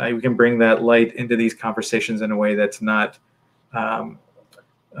bring that light into these conversations in a way that's not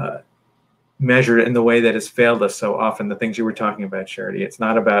measured in the way that has failed us so often. The things you were talking about, Charity. It's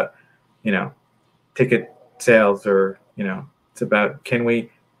not about ticket sales or it's about can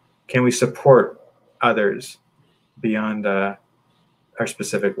we support others beyond our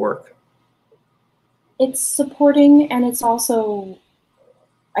specific work. It's supporting, and it's also,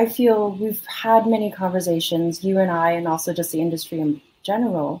 I feel we've had many conversations, you and I, and also just the industry in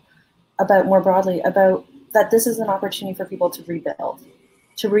general, about more broadly about that this is an opportunity for people to rebuild,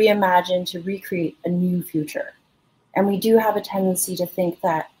 to reimagine, to recreate a new future. And we do have a tendency to think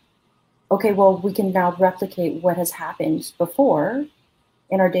that, okay, well, we can now replicate what has happened before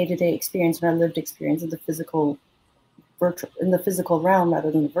in our day-to-day experience and our lived experience in the physical realm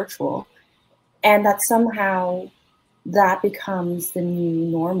rather than the virtual. And that somehow that becomes the new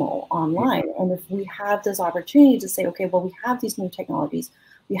normal online. And if we have this opportunity to say, okay, well, we have these new technologies,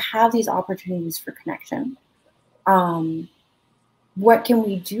 we have these opportunities for connection, what can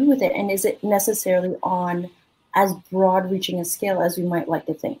we do with it? And is it necessarily on as broad-reaching a scale as we might like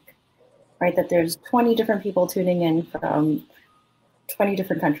to think, right? That there's 20 different people tuning in from 20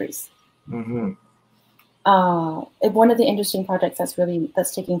 different countries. Mm-hmm. One of the interesting projects that's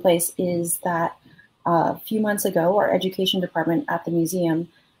taking place is that a few months ago, our education department at the museum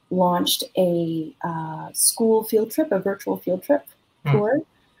launched a school field trip, a virtual field trip tour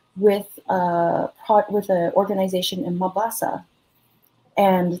with an organization in Mombasa,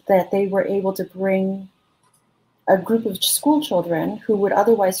 and that they were able to bring a group of school children who would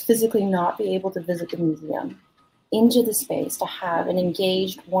otherwise physically not be able to visit the museum into the space to have an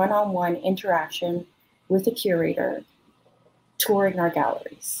engaged one-on-one interaction with a curator touring our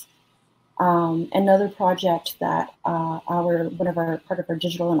galleries. Another project that part of our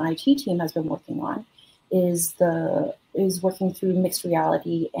digital and IT team has been working on is working through mixed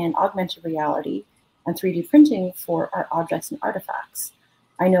reality and augmented reality and 3D printing for art objects and artifacts.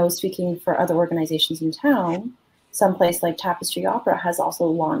 I know, speaking for other organizations in town, someplace like Tapestry Opera has also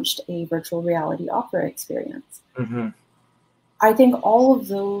launched a virtual reality opera experience. Mm-hmm. I think all of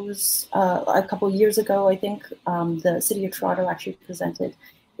those, a couple of years ago, I think the City of Toronto actually presented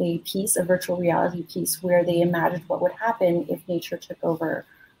a virtual reality piece, where they imagined what would happen if nature took over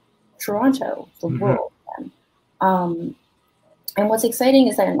Toronto, the world. And what's exciting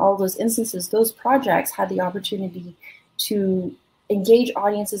is that in all those instances, those projects had the opportunity to engage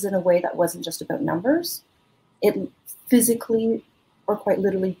audiences in a way that wasn't just about numbers. It physically, or quite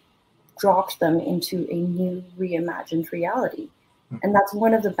literally, dropped them into a new reimagined reality. And that's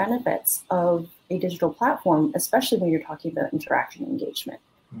one of the benefits of a digital platform, especially when you're talking about interaction engagement,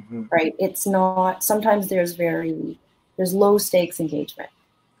 right? It's not, sometimes there's low stakes engagement.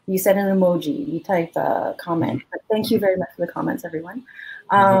 You send an emoji, you type a comment. But thank you very much for the comments, everyone.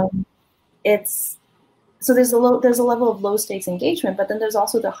 So there's a level of low stakes engagement, but then there's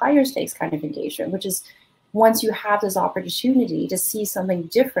also the higher stakes kind of engagement, which is once you have this opportunity to see something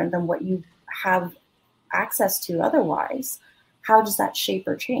different than what you have access to otherwise, how does that shape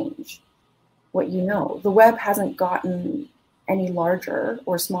or change what you know? The web hasn't gotten any larger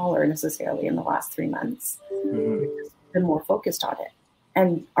or smaller necessarily in the last 3 months. We've been more focused on it.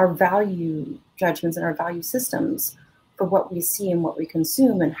 And our value judgments and our value systems for what we see and what we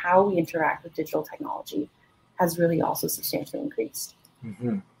consume and how we interact with digital technology has really also substantially increased.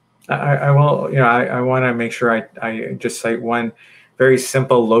 Mm-hmm. I will, I want to make sure I just cite one very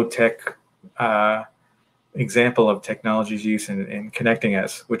simple low-tech example of technology's use in connecting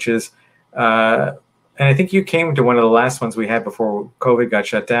us, which is, and I think you came to one of the last ones we had before COVID got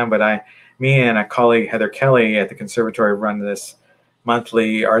shut down, but me and a colleague, Heather Kelly at the conservatory, run this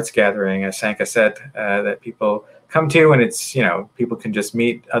monthly arts gathering, a cinq à sept, that people come to, and it's, people can just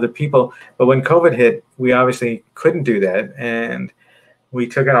meet other people. But when COVID hit, we obviously couldn't do that, and we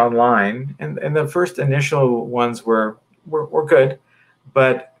took it online, and the first initial ones were good,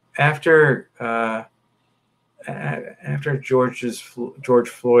 but after George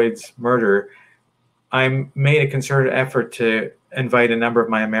Floyd's murder, I made a concerted effort to invite a number of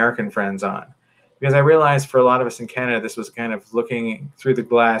my American friends on, because I realized for a lot of us in Canada, this was kind of looking through the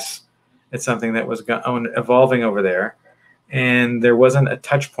glass at something that was evolving over there, and there wasn't a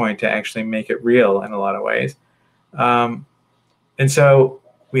touch point to actually make it real in a lot of ways. And so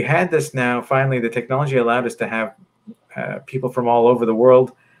we had this now, finally, the technology allowed us to have people from all over the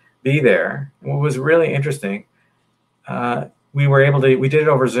world be there. And what was really interesting, we did it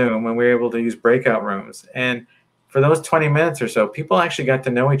over Zoom, and we were able to use breakout rooms. And for those 20 minutes or so, people actually got to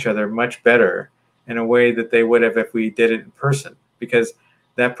know each other much better in a way that they would have if we did it in person, because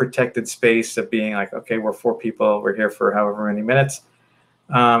that protected space of being like, okay, we're 4 people, we're here for however many minutes.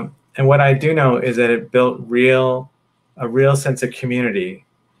 And what I do know is that it built a real sense of community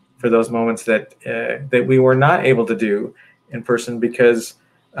for those moments that we were not able to do in person, because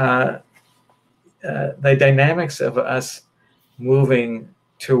the dynamics of us moving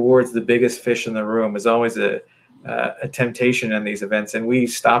towards the biggest fish in the room is always a temptation in these events, and we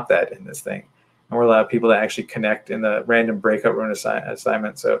stop that in this thing, and we're allowed people to actually connect in the random breakout room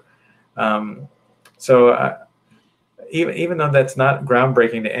assignment. So, even though that's not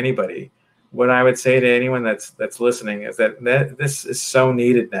groundbreaking to anybody, what I would say to anyone that's listening is that this is so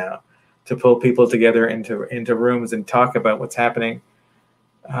needed now, to pull people together into rooms and talk about what's happening.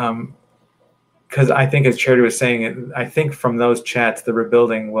 Because I think, as Charity was saying, I think from those chats, the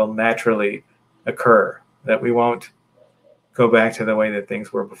rebuilding will naturally occur, that we won't go back to the way that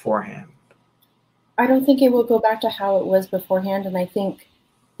things were beforehand. I don't think it will go back to how it was beforehand. And I think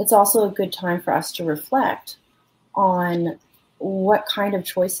it's also a good time for us to reflect on what kind of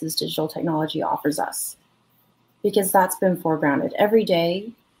choices digital technology offers us, because that's been foregrounded. Every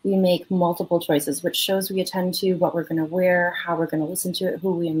day we make multiple choices, which shows we attend to, what we're going to wear, how we're going to listen to it,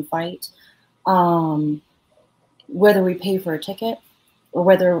 who we invite, whether we pay for a ticket or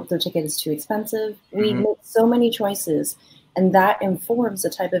whether the ticket is too expensive. We make so many choices, and that informs the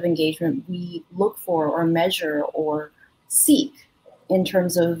type of engagement we look for or measure or seek in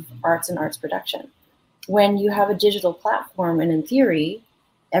terms of arts and arts production. When you have a digital platform, and in theory,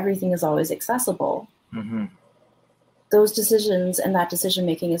 everything is always accessible, those decisions and that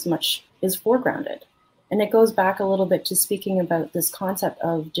decision-making is foregrounded. And it goes back a little bit to speaking about this concept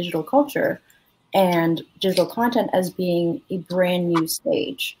of digital culture and digital content as being a brand new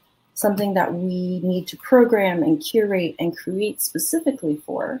stage, something that we need to program and curate and create specifically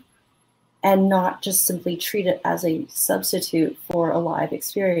for, and not just simply treat it as a substitute for a live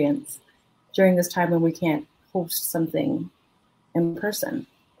experience during this time when we can't host something in person.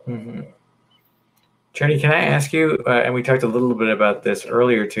 Charity, can I ask you, and we talked a little bit about this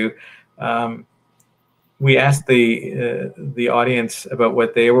earlier too, we asked the audience about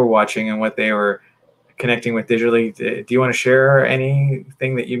what they were watching and what they were connecting with digitally. Do you want to share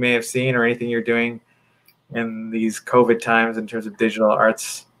anything that you may have seen or anything you're doing in these COVID times in terms of digital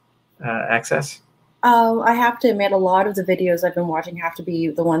arts access? I have to admit, a lot of the videos I've been watching have to be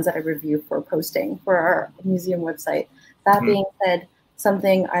the ones that I review for posting for our museum website. That being said,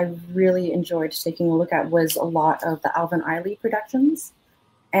 something I really enjoyed taking a look at was a lot of the Alvin Ailey productions,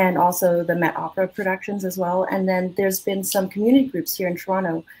 and also the Met Opera productions as well. And then there's been some community groups here in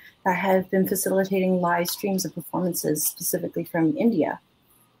Toronto that have been facilitating live streams of performances specifically from India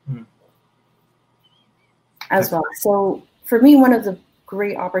as well. So for me, one of the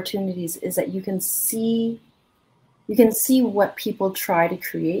great opportunities is that you can see what people try to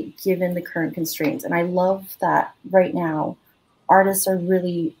create given the current constraints. And I love that right now artists are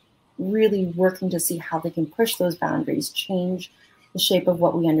really, really working to see how they can push those boundaries, change the shape of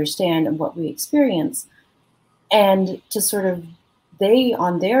what we understand and what we experience, and to sort of, they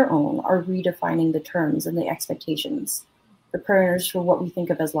on their own are redefining the terms and the expectations, the parameters for what we think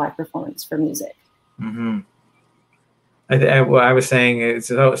of as live performance for music. What I was saying, it's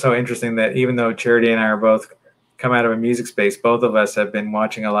so interesting that even though Charity and I are both come out of a music space, both of us have been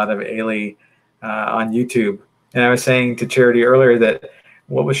watching a lot of Ailey on YouTube. And I was saying to Charity earlier that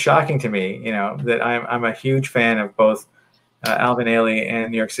what was shocking to me, that I'm a huge fan of both Alvin Ailey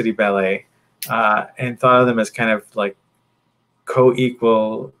and New York City Ballet, and thought of them as kind of like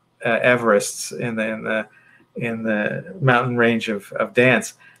co-equal Everests in the mountain range of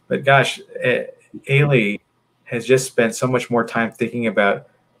dance. But gosh, Ailey has just spent so much more time thinking about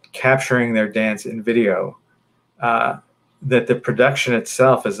capturing their dance in video, that the production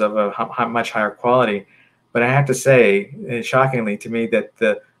itself is of a much higher quality. But I have to say, shockingly to me, that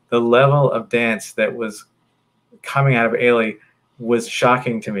the level of dance that was coming out of Ailey was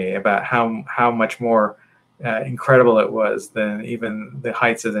shocking to me about how much more incredible it was than even the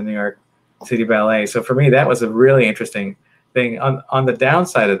heights of the New York City Ballet. So for me, that was a really interesting thing. On the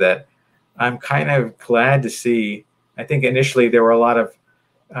downside of that, I'm kind of glad to see, I think initially there were a lot of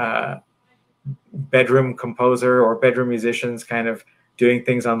bedroom composer or bedroom musicians kind of doing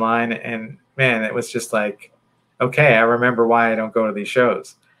things online, and man, it was just like, okay, I remember why I don't go to these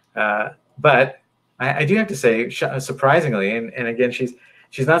shows. But I do have to say, surprisingly, and again, she's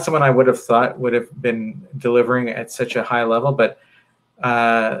not someone I would have thought would have been delivering at such a high level, but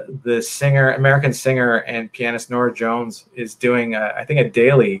the American singer and pianist Norah Jones is doing, I think, a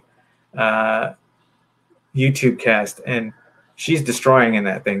daily YouTube cast, and she's destroying in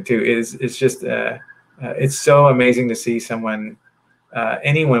that thing too. It's just it's so amazing to see someone,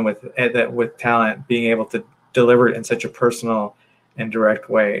 anyone with talent, being able to deliver it in such a personal and direct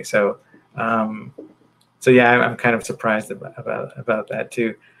way. So yeah, I'm kind of surprised about that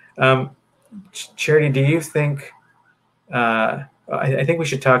too. Charity, do you think? I think we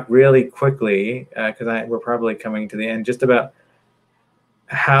should talk really quickly, because we're probably coming to the end, just about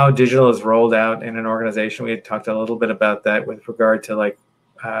how digital is rolled out in an organization. We had talked a little bit about that with regard to like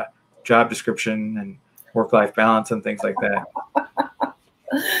job description and work-life balance and things like that.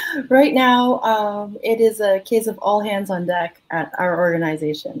 Right now, it is a case of all hands on deck at our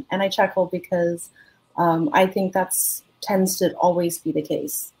organization. And I chuckle because I think that's tends to always be the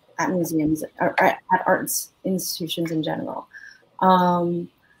case at museums, or at arts institutions in general.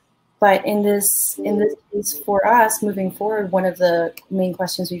 But in this case, for us moving forward, one of the main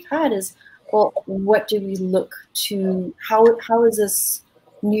questions we've had is, well, what do we look to? How is this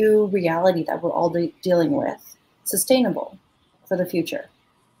new reality that we're all dealing with sustainable for the future,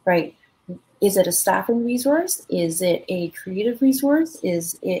 right? Is it a staffing resource? Is it a creative resource?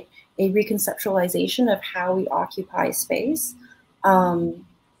 Is it a reconceptualization of how we occupy space?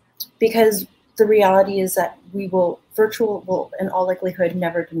 Because the reality is that virtual will in all likelihood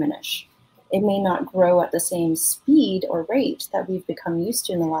never diminish. It may not grow at the same speed or rate that we've become used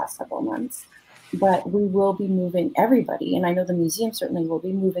to in the last several months, but we will be moving, everybody, and I know the museum certainly will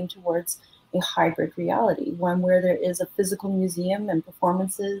be moving towards a hybrid reality, one where there is a physical museum and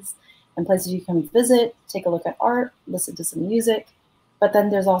performances and places you can visit, take a look at art, listen to some music, but then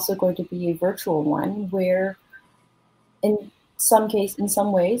there's also going to be a virtual one where in some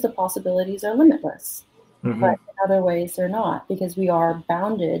ways, the possibilities are limitless. Mm-hmm. But in other ways, they're not, because we are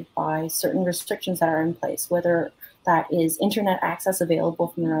bounded by certain restrictions that are in place, whether that is internet access available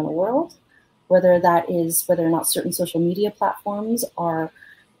from around the world, whether or not certain social media platforms are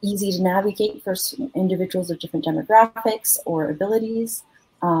easy to navigate for individuals of different demographics or abilities,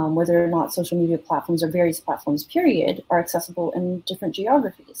 whether or not social media platforms or various platforms, period, are accessible in different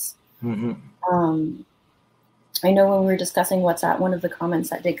geographies. Mm-hmm. I know when we were discussing WhatsApp, one of the comments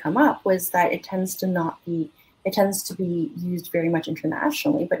that did come up was that it tends to be used very much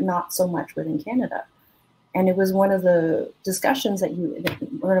internationally, but not so much within Canada. And it was one of the discussions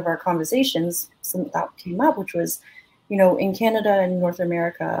one of our conversations that came up, which was, in Canada and North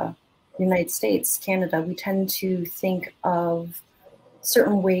America, United States, Canada, we tend to think of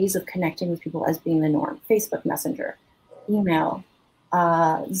certain ways of connecting with people as being the norm. Facebook Messenger, email,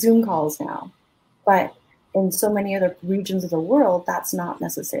 Zoom calls now. But in so many other regions of the world, that's not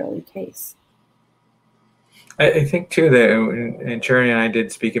necessarily the case. I think too that, and Charity and I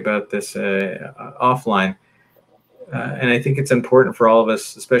did speak about this offline, and I think it's important for all of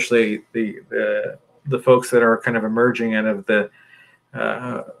us, especially the folks that are kind of emerging out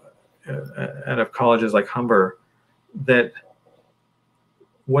of colleges like Humber, that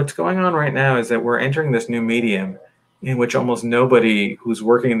what's going on right now is that we're entering this new medium in which almost nobody who's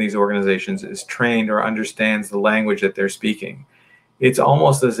working in these organizations is trained or understands the language that they're speaking. It's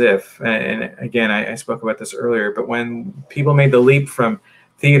almost as if, and again, I spoke about this earlier, but when people made the leap from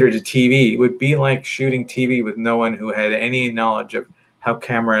theater to TV, it would be like shooting TV with no one who had any knowledge of how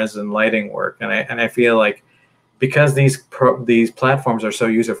cameras and lighting work. And I feel like because these platforms are so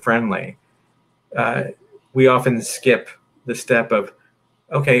user-friendly, we often skip the step of,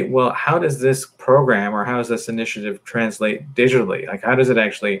 okay, well, how does this program or how does this initiative translate digitally? Like, how does it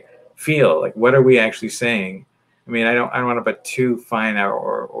actually feel? Like, what are we actually saying? I mean, I don't want to put too fine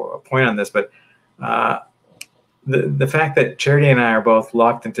or a point on this, but the fact that Charity and I are both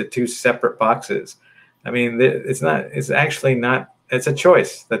locked into two separate boxes, I mean, it's actually not, it's a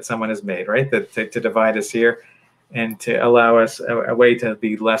choice that someone has made, right? That to divide us here and to allow us a way to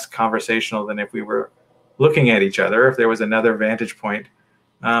be less conversational than if we were looking at each other, if there was another vantage point.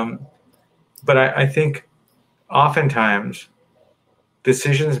 But I think oftentimes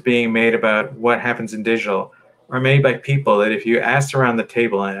decisions being made about what happens in digital are made by people that if you asked around the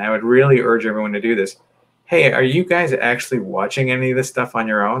table, and I would really urge everyone to do this, hey, are you guys actually watching any of this stuff on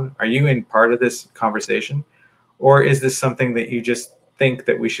your own? Are you in part of this conversation? Or is this something that you just think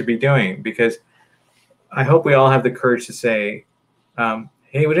that we should be doing? Because I hope we all have the courage to say,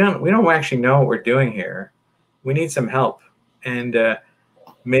 hey, we don't actually know what we're doing here. We need some help. And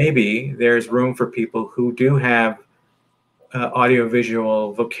maybe there's room for people who do have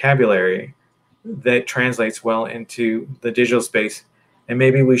audiovisual vocabulary that translates well into the digital space. And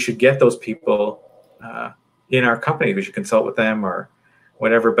maybe we should get those people in our company. We should consult with them or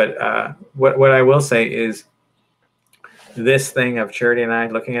whatever. But what I will say is this thing of Charity and I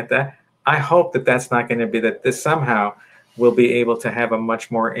looking at that, I hope that that's not going to be that this somehow will be able to have a much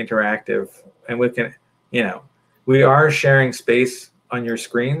more interactive, and we can, we are sharing space on your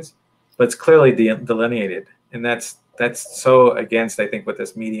screens, but it's clearly delineated. And that's so against, I think, what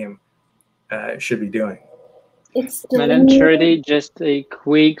this medium should be doing. Menon, Charity, just a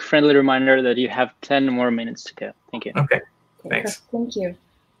quick friendly reminder that you have 10 more minutes to go. Thank you. Okay, thanks. Thank you.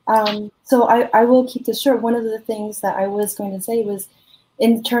 So I will keep this short. One of the things that I was going to say was,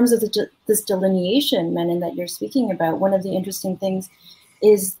 in terms of this delineation, Menon, that you're speaking about, one of the interesting things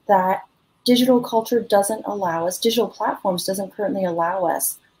is that digital culture doesn't allow us, digital platforms doesn't currently allow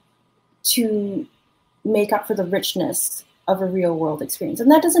us to make up for the richness of a real world experience.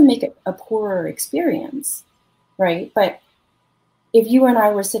 And that doesn't make it a poorer experience, right? But if you and I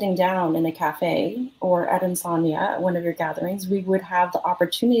were sitting down in a cafe or at Insomnia, at one of your gatherings, we would have the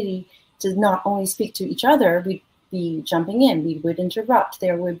opportunity to not only speak to each other, we'd be jumping in, we would interrupt.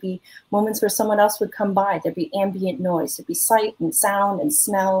 There would be moments where someone else would come by. There'd be ambient noise. There'd be sight and sound and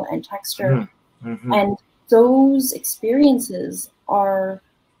smell and texture. Mm-hmm. And those experiences are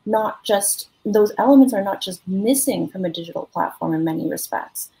not just, those elements are not just missing from a digital platform in many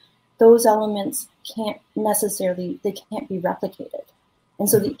respects. Those elements can't necessarily, they can't be replicated. And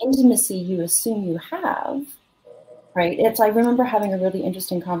so the intimacy you assume you have, right? I remember having a really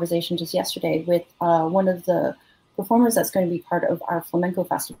interesting conversation just yesterday with one of the performers that's going to be part of our flamenco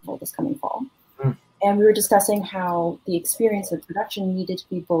festival this coming fall. And we were discussing how the experience of production needed to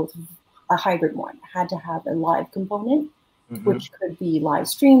be both a hybrid one, had to have a live component, which could be live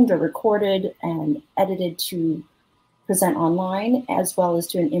streamed or recorded and edited to present online, as well as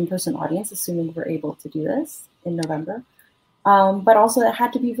to an in-person audience, assuming we're able to do this in November. But also it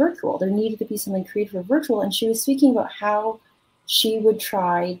had to be virtual. There needed to be something creative or virtual. And she was speaking about how she had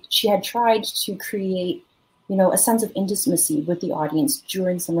tried to create, a sense of intimacy with the audience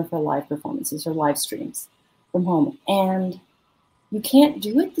during some of her live performances or live streams from home. And you can't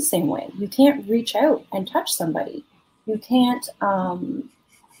do it the same way. You can't reach out and touch somebody. You can't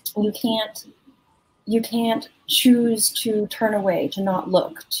choose to turn away, to not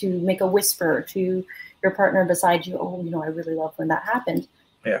look, to make a whisper to your partner beside you. Oh, I really love when that happened.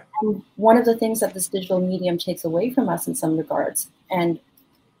 Yeah. And one of the things that this digital medium takes away from us in some regards, and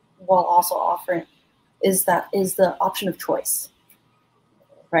while also offering, is the option of choice,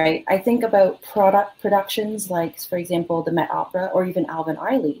 right? I think about productions like, for example, the Met Opera or even Alvin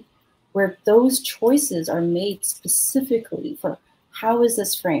Ailey, where those choices are made specifically for how is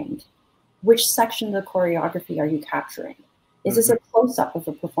this framed? Which section of the choreography are you capturing? Is this a close-up of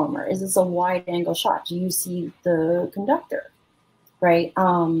a performer? Is this a wide-angle shot? Do you see the conductor, right?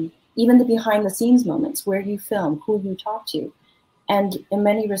 Even the behind-the-scenes moments, where you film, who you talk to. And in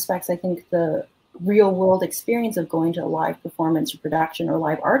many respects, I think the real-world experience of going to a live performance or production or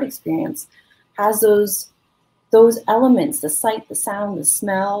live art experience has those elements, the sight, the sound, the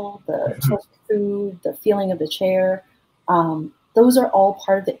smell, the taste of food, the feeling of the chair. Those are all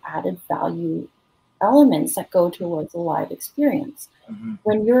part of the added value elements that go towards a live experience.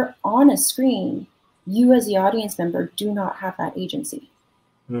 When you're on a screen, you as the audience member do not have that agency,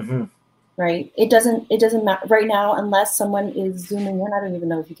 right? It doesn't matter right now, unless someone is zooming in. I don't even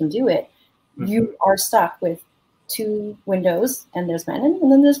know if you can do it. You are stuck with two windows, and there's Menon,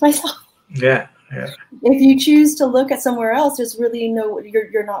 and then there's myself. Yeah. If you choose to look at somewhere else, there's really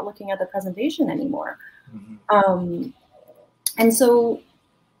you're not looking at the presentation anymore. And so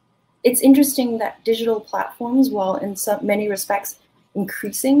it's interesting that digital platforms, while in many respects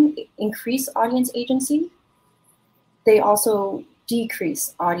increase audience agency, they also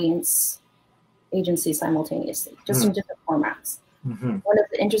decrease audience agency simultaneously, just in different formats. One of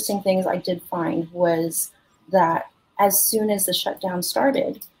the interesting things I did find was that as soon as the shutdown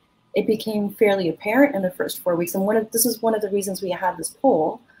started, it became fairly apparent in the first 4 weeks. And this is one of the reasons we had this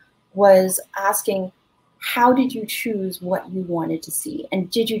poll, was asking, how did you choose what you wanted to see? And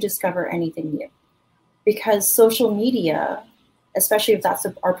did you discover anything new? Because social media, especially if that's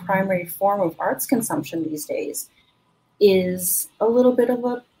our primary form of arts consumption these days, is a little bit of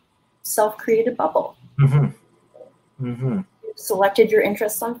a self-created bubble. You selected your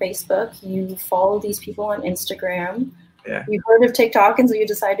interests on Facebook. You follow these people on Instagram. You heard of TikTok, and so you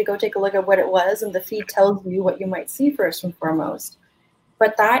decide to go take a look at what it was, and the feed tells you what you might see first and foremost.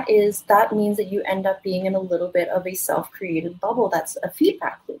 But that means that you end up being in a little bit of a self-created bubble. That's a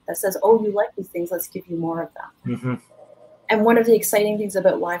feedback loop that says, oh, you like these things, let's give you more of them. And one of the exciting things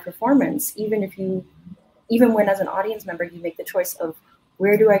about live performance, even when as an audience member, you make the choice of,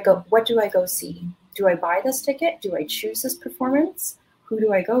 where do I go? What do I go see? Do I buy this ticket? Do I choose this performance? Who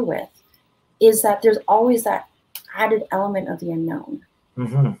do I go with? Is that there's always that added element of the unknown,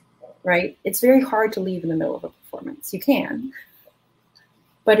 right? It's very hard to leave in the middle of a performance. You can,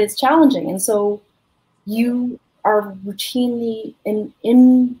 but it's challenging. And so you are routinely,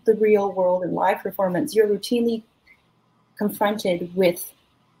 in the real world, in live performance, you're routinely confronted with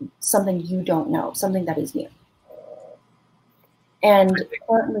something you don't know, something that is new. And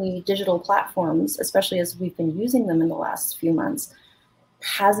currently, digital platforms, especially as we've been using them in the last few months,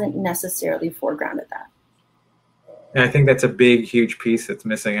 hasn't necessarily foregrounded that. And I think that's a big, huge piece that's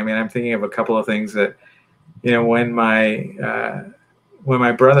missing. I mean, I'm thinking of a couple of things that, when my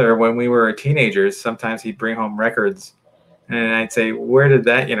brother, when we were teenagers, sometimes he'd bring home records, and I'd say, where did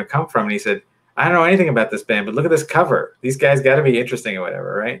that, come from? And he said, I don't know anything about this band, but look at this cover. These guys got to be interesting or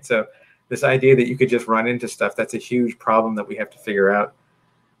whatever, right? So this idea that you could just run into stuff, that's a huge problem that we have to figure out.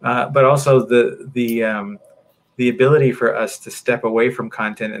 But also the ability for us to step away from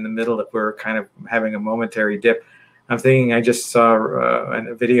content in the middle if we're kind of having a momentary dip. I'm thinking, I just saw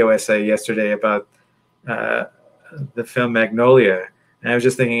a video essay yesterday about the film Magnolia. And I was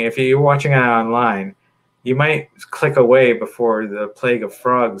just thinking, if you're watching it online, you might click away before the plague of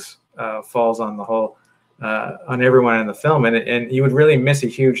frogs falls on the whole, on everyone in the film. And you would really miss a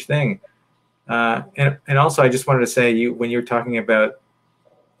huge thing. And also, I just wanted to say, when you're talking about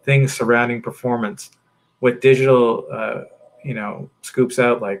things surrounding performance, what digital, scoops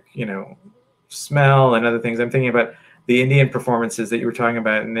out, like, smell and other things. I'm thinking about the Indian performances that you were talking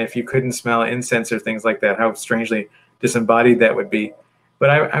about. And if you couldn't smell incense or things like that, how strangely disembodied that would be. But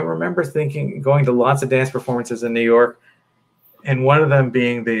I remember going to lots of dance performances in New York, and one of them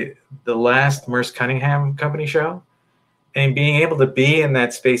being the last Merce Cunningham Company show. And being able to be in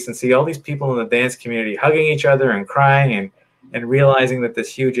that space and see all these people in the dance community hugging each other and crying and realizing that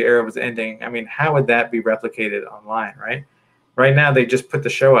this huge era was ending. I mean, how would that be replicated online, right? Right now, they just put the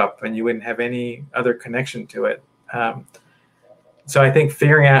show up and you wouldn't have any other connection to it. So I think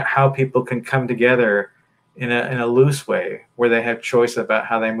figuring out how people can come together in a loose way where they have choice about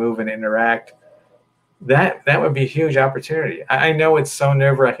how they move and interact, that would be a huge opportunity. I know it's so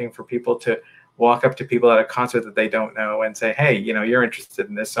nerve-wracking for people to walk up to people at a concert that they don't know and say, hey, you're interested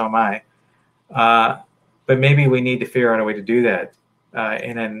in this, so am I. But maybe we need to figure out a way to do that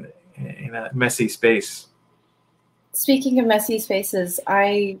in a messy space. Speaking of messy spaces,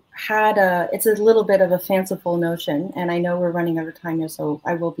 it's a little bit of a fanciful notion, and I know we're running out of time here, so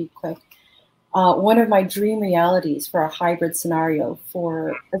I will be quick. One of my dream realities for a hybrid scenario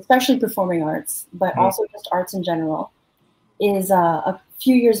for especially performing arts, but also just arts in general, is a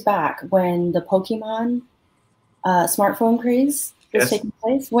few years back when the Pokemon smartphone craze was taking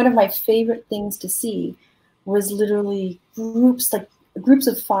place. One of my favorite things to see was literally groups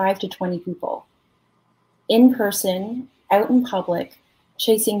of 5 to 20 people in person, out in public,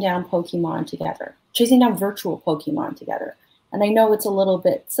 chasing down Pokemon together, chasing down virtual Pokemon together. And I know it's a little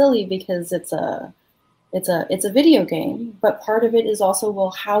bit silly because it's a video game, but part of it is also,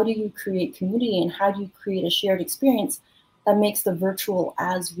 well, how do you create community and how do you create a shared experience that makes the virtual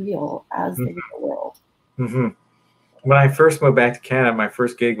as real as the real world? When I first moved back to Canada, my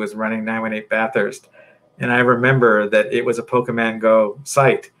first gig was running 918 Bathurst. And I remember that it was a Pokemon Go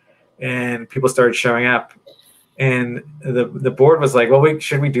site and people started showing up. And the board was like, well,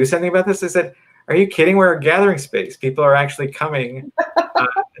 should we do something about this? I said, are you kidding? We're a gathering space. People are actually coming.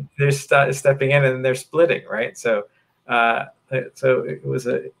 They're stepping in and they're splitting, right? So it was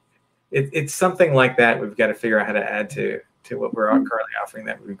it's something like that we've got to figure out how to add to what we're currently offering.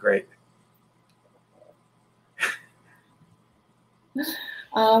 That would be great.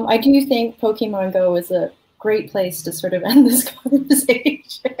 I do think Pokemon Go is great place to sort of end this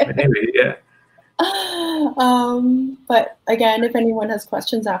conversation. Maybe, yeah. But again, if anyone has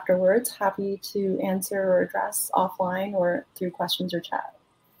questions afterwards, happy to answer or address offline or through questions or chat.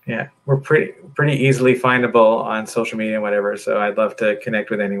 Yeah, we're pretty easily findable on social media and whatever. So I'd love to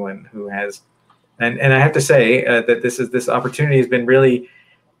connect with anyone who has. And I have to say that this opportunity has been really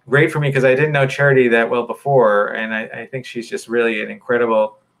great for me because I didn't know Charity that well before, and I think she's just really an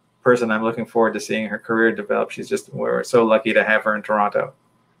incredible person. I'm looking forward to seeing her career develop. We're so lucky to have her in Toronto.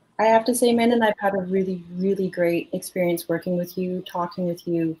 I have to say, Menon, I've had a really, really great experience working with you, talking with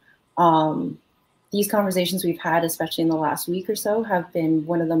you. These conversations we've had, especially in the last week or so, have been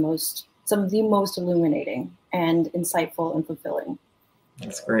some of the most illuminating and insightful and fulfilling.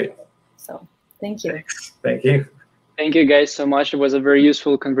 That's great. So thank you. Thanks. Thank you. Thank you guys so much. It was a very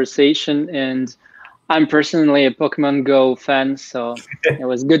useful conversation, and I'm personally a Pokemon Go fan, so it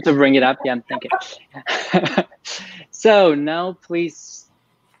was good to bring it up. Yeah, thank you. So now, please,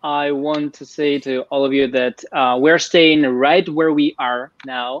 I want to say to all of you that we're staying right where we are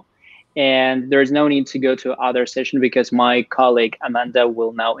now, and there's no need to go to other session because my colleague Amanda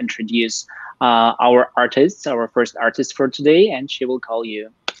will now introduce our artists, our first artist for today, and she will call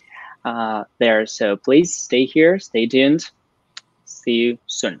you there. So please stay here, stay tuned. See you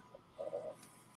soon.